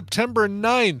 on September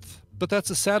 9th, but that's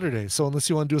a Saturday. So unless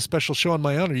you want to do a special show in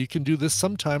my honor, you can do this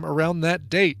sometime around that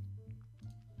date.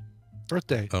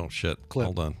 Birthday. Oh, shit. Clip.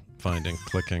 Hold on. Finding,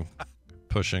 clicking,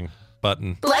 pushing,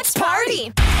 button. Let's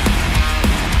party.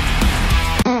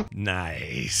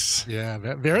 Nice. Yeah,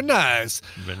 very nice.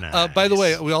 Very nice. By the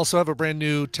way, we also have a brand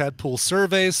new Tadpool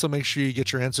survey, so make sure you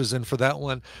get your answers in for that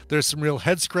one. There's some real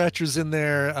head scratchers in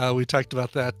there. We talked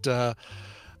about that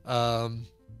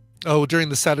during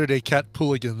the Saturday Cat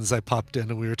Pooligans. I popped in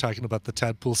and we were talking about the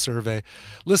Tadpool survey.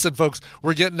 Listen, folks,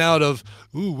 we're getting out of,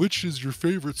 which is your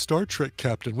favorite Star Trek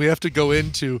captain? We have to go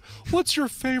into, what's your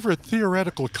favorite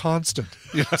theoretical constant?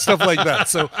 Stuff like that.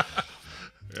 So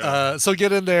so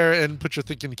get in there and put your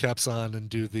thinking caps on and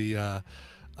do the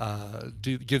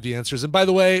give the answers. And by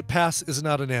the way, pass is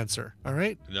not an answer. All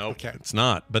right? No, okay. It's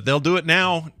not. But they'll do it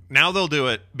now. Now they'll do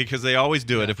it because they always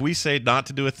do it. If we say not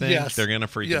to do a thing, they're gonna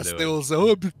freaking do it. Yes, they will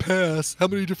say, pass. How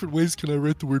many different ways can I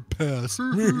write the word pass?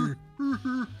 All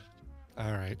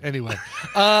right. Anyway,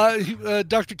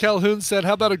 Dr. Calhoun said,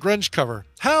 how about a grunge cover?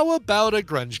 How about a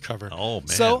grunge cover? Oh, man.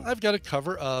 So I've got a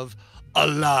cover of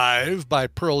Alive by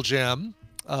Pearl Jam.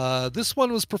 This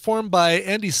one was performed by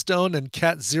Andy Stone and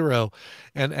Cat Zero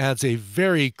and adds a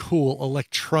very cool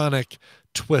electronic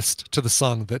twist to the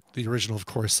song that the original, of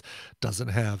course, doesn't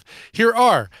have. Here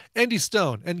are Andy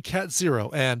Stone and Cat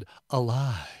Zero and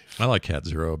Alive. I like Cat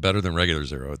Zero better than regular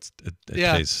Zero. It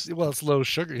tastes, well, it's low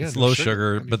sugar. Yeah, it's low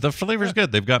sugar, but the flavor's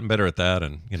good. They've gotten better at that,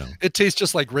 and it tastes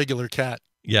just like regular cat.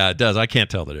 Yeah, it does. I can't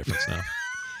tell the difference now.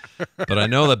 But I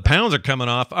know that pounds are coming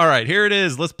off. All right, here it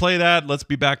is. Let's play that. Let's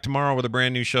be back tomorrow with a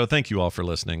brand new show. Thank you all for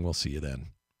listening. We'll see you then.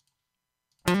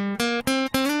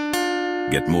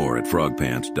 Get more at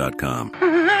frogpants.com.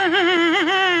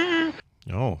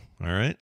 Oh, all right.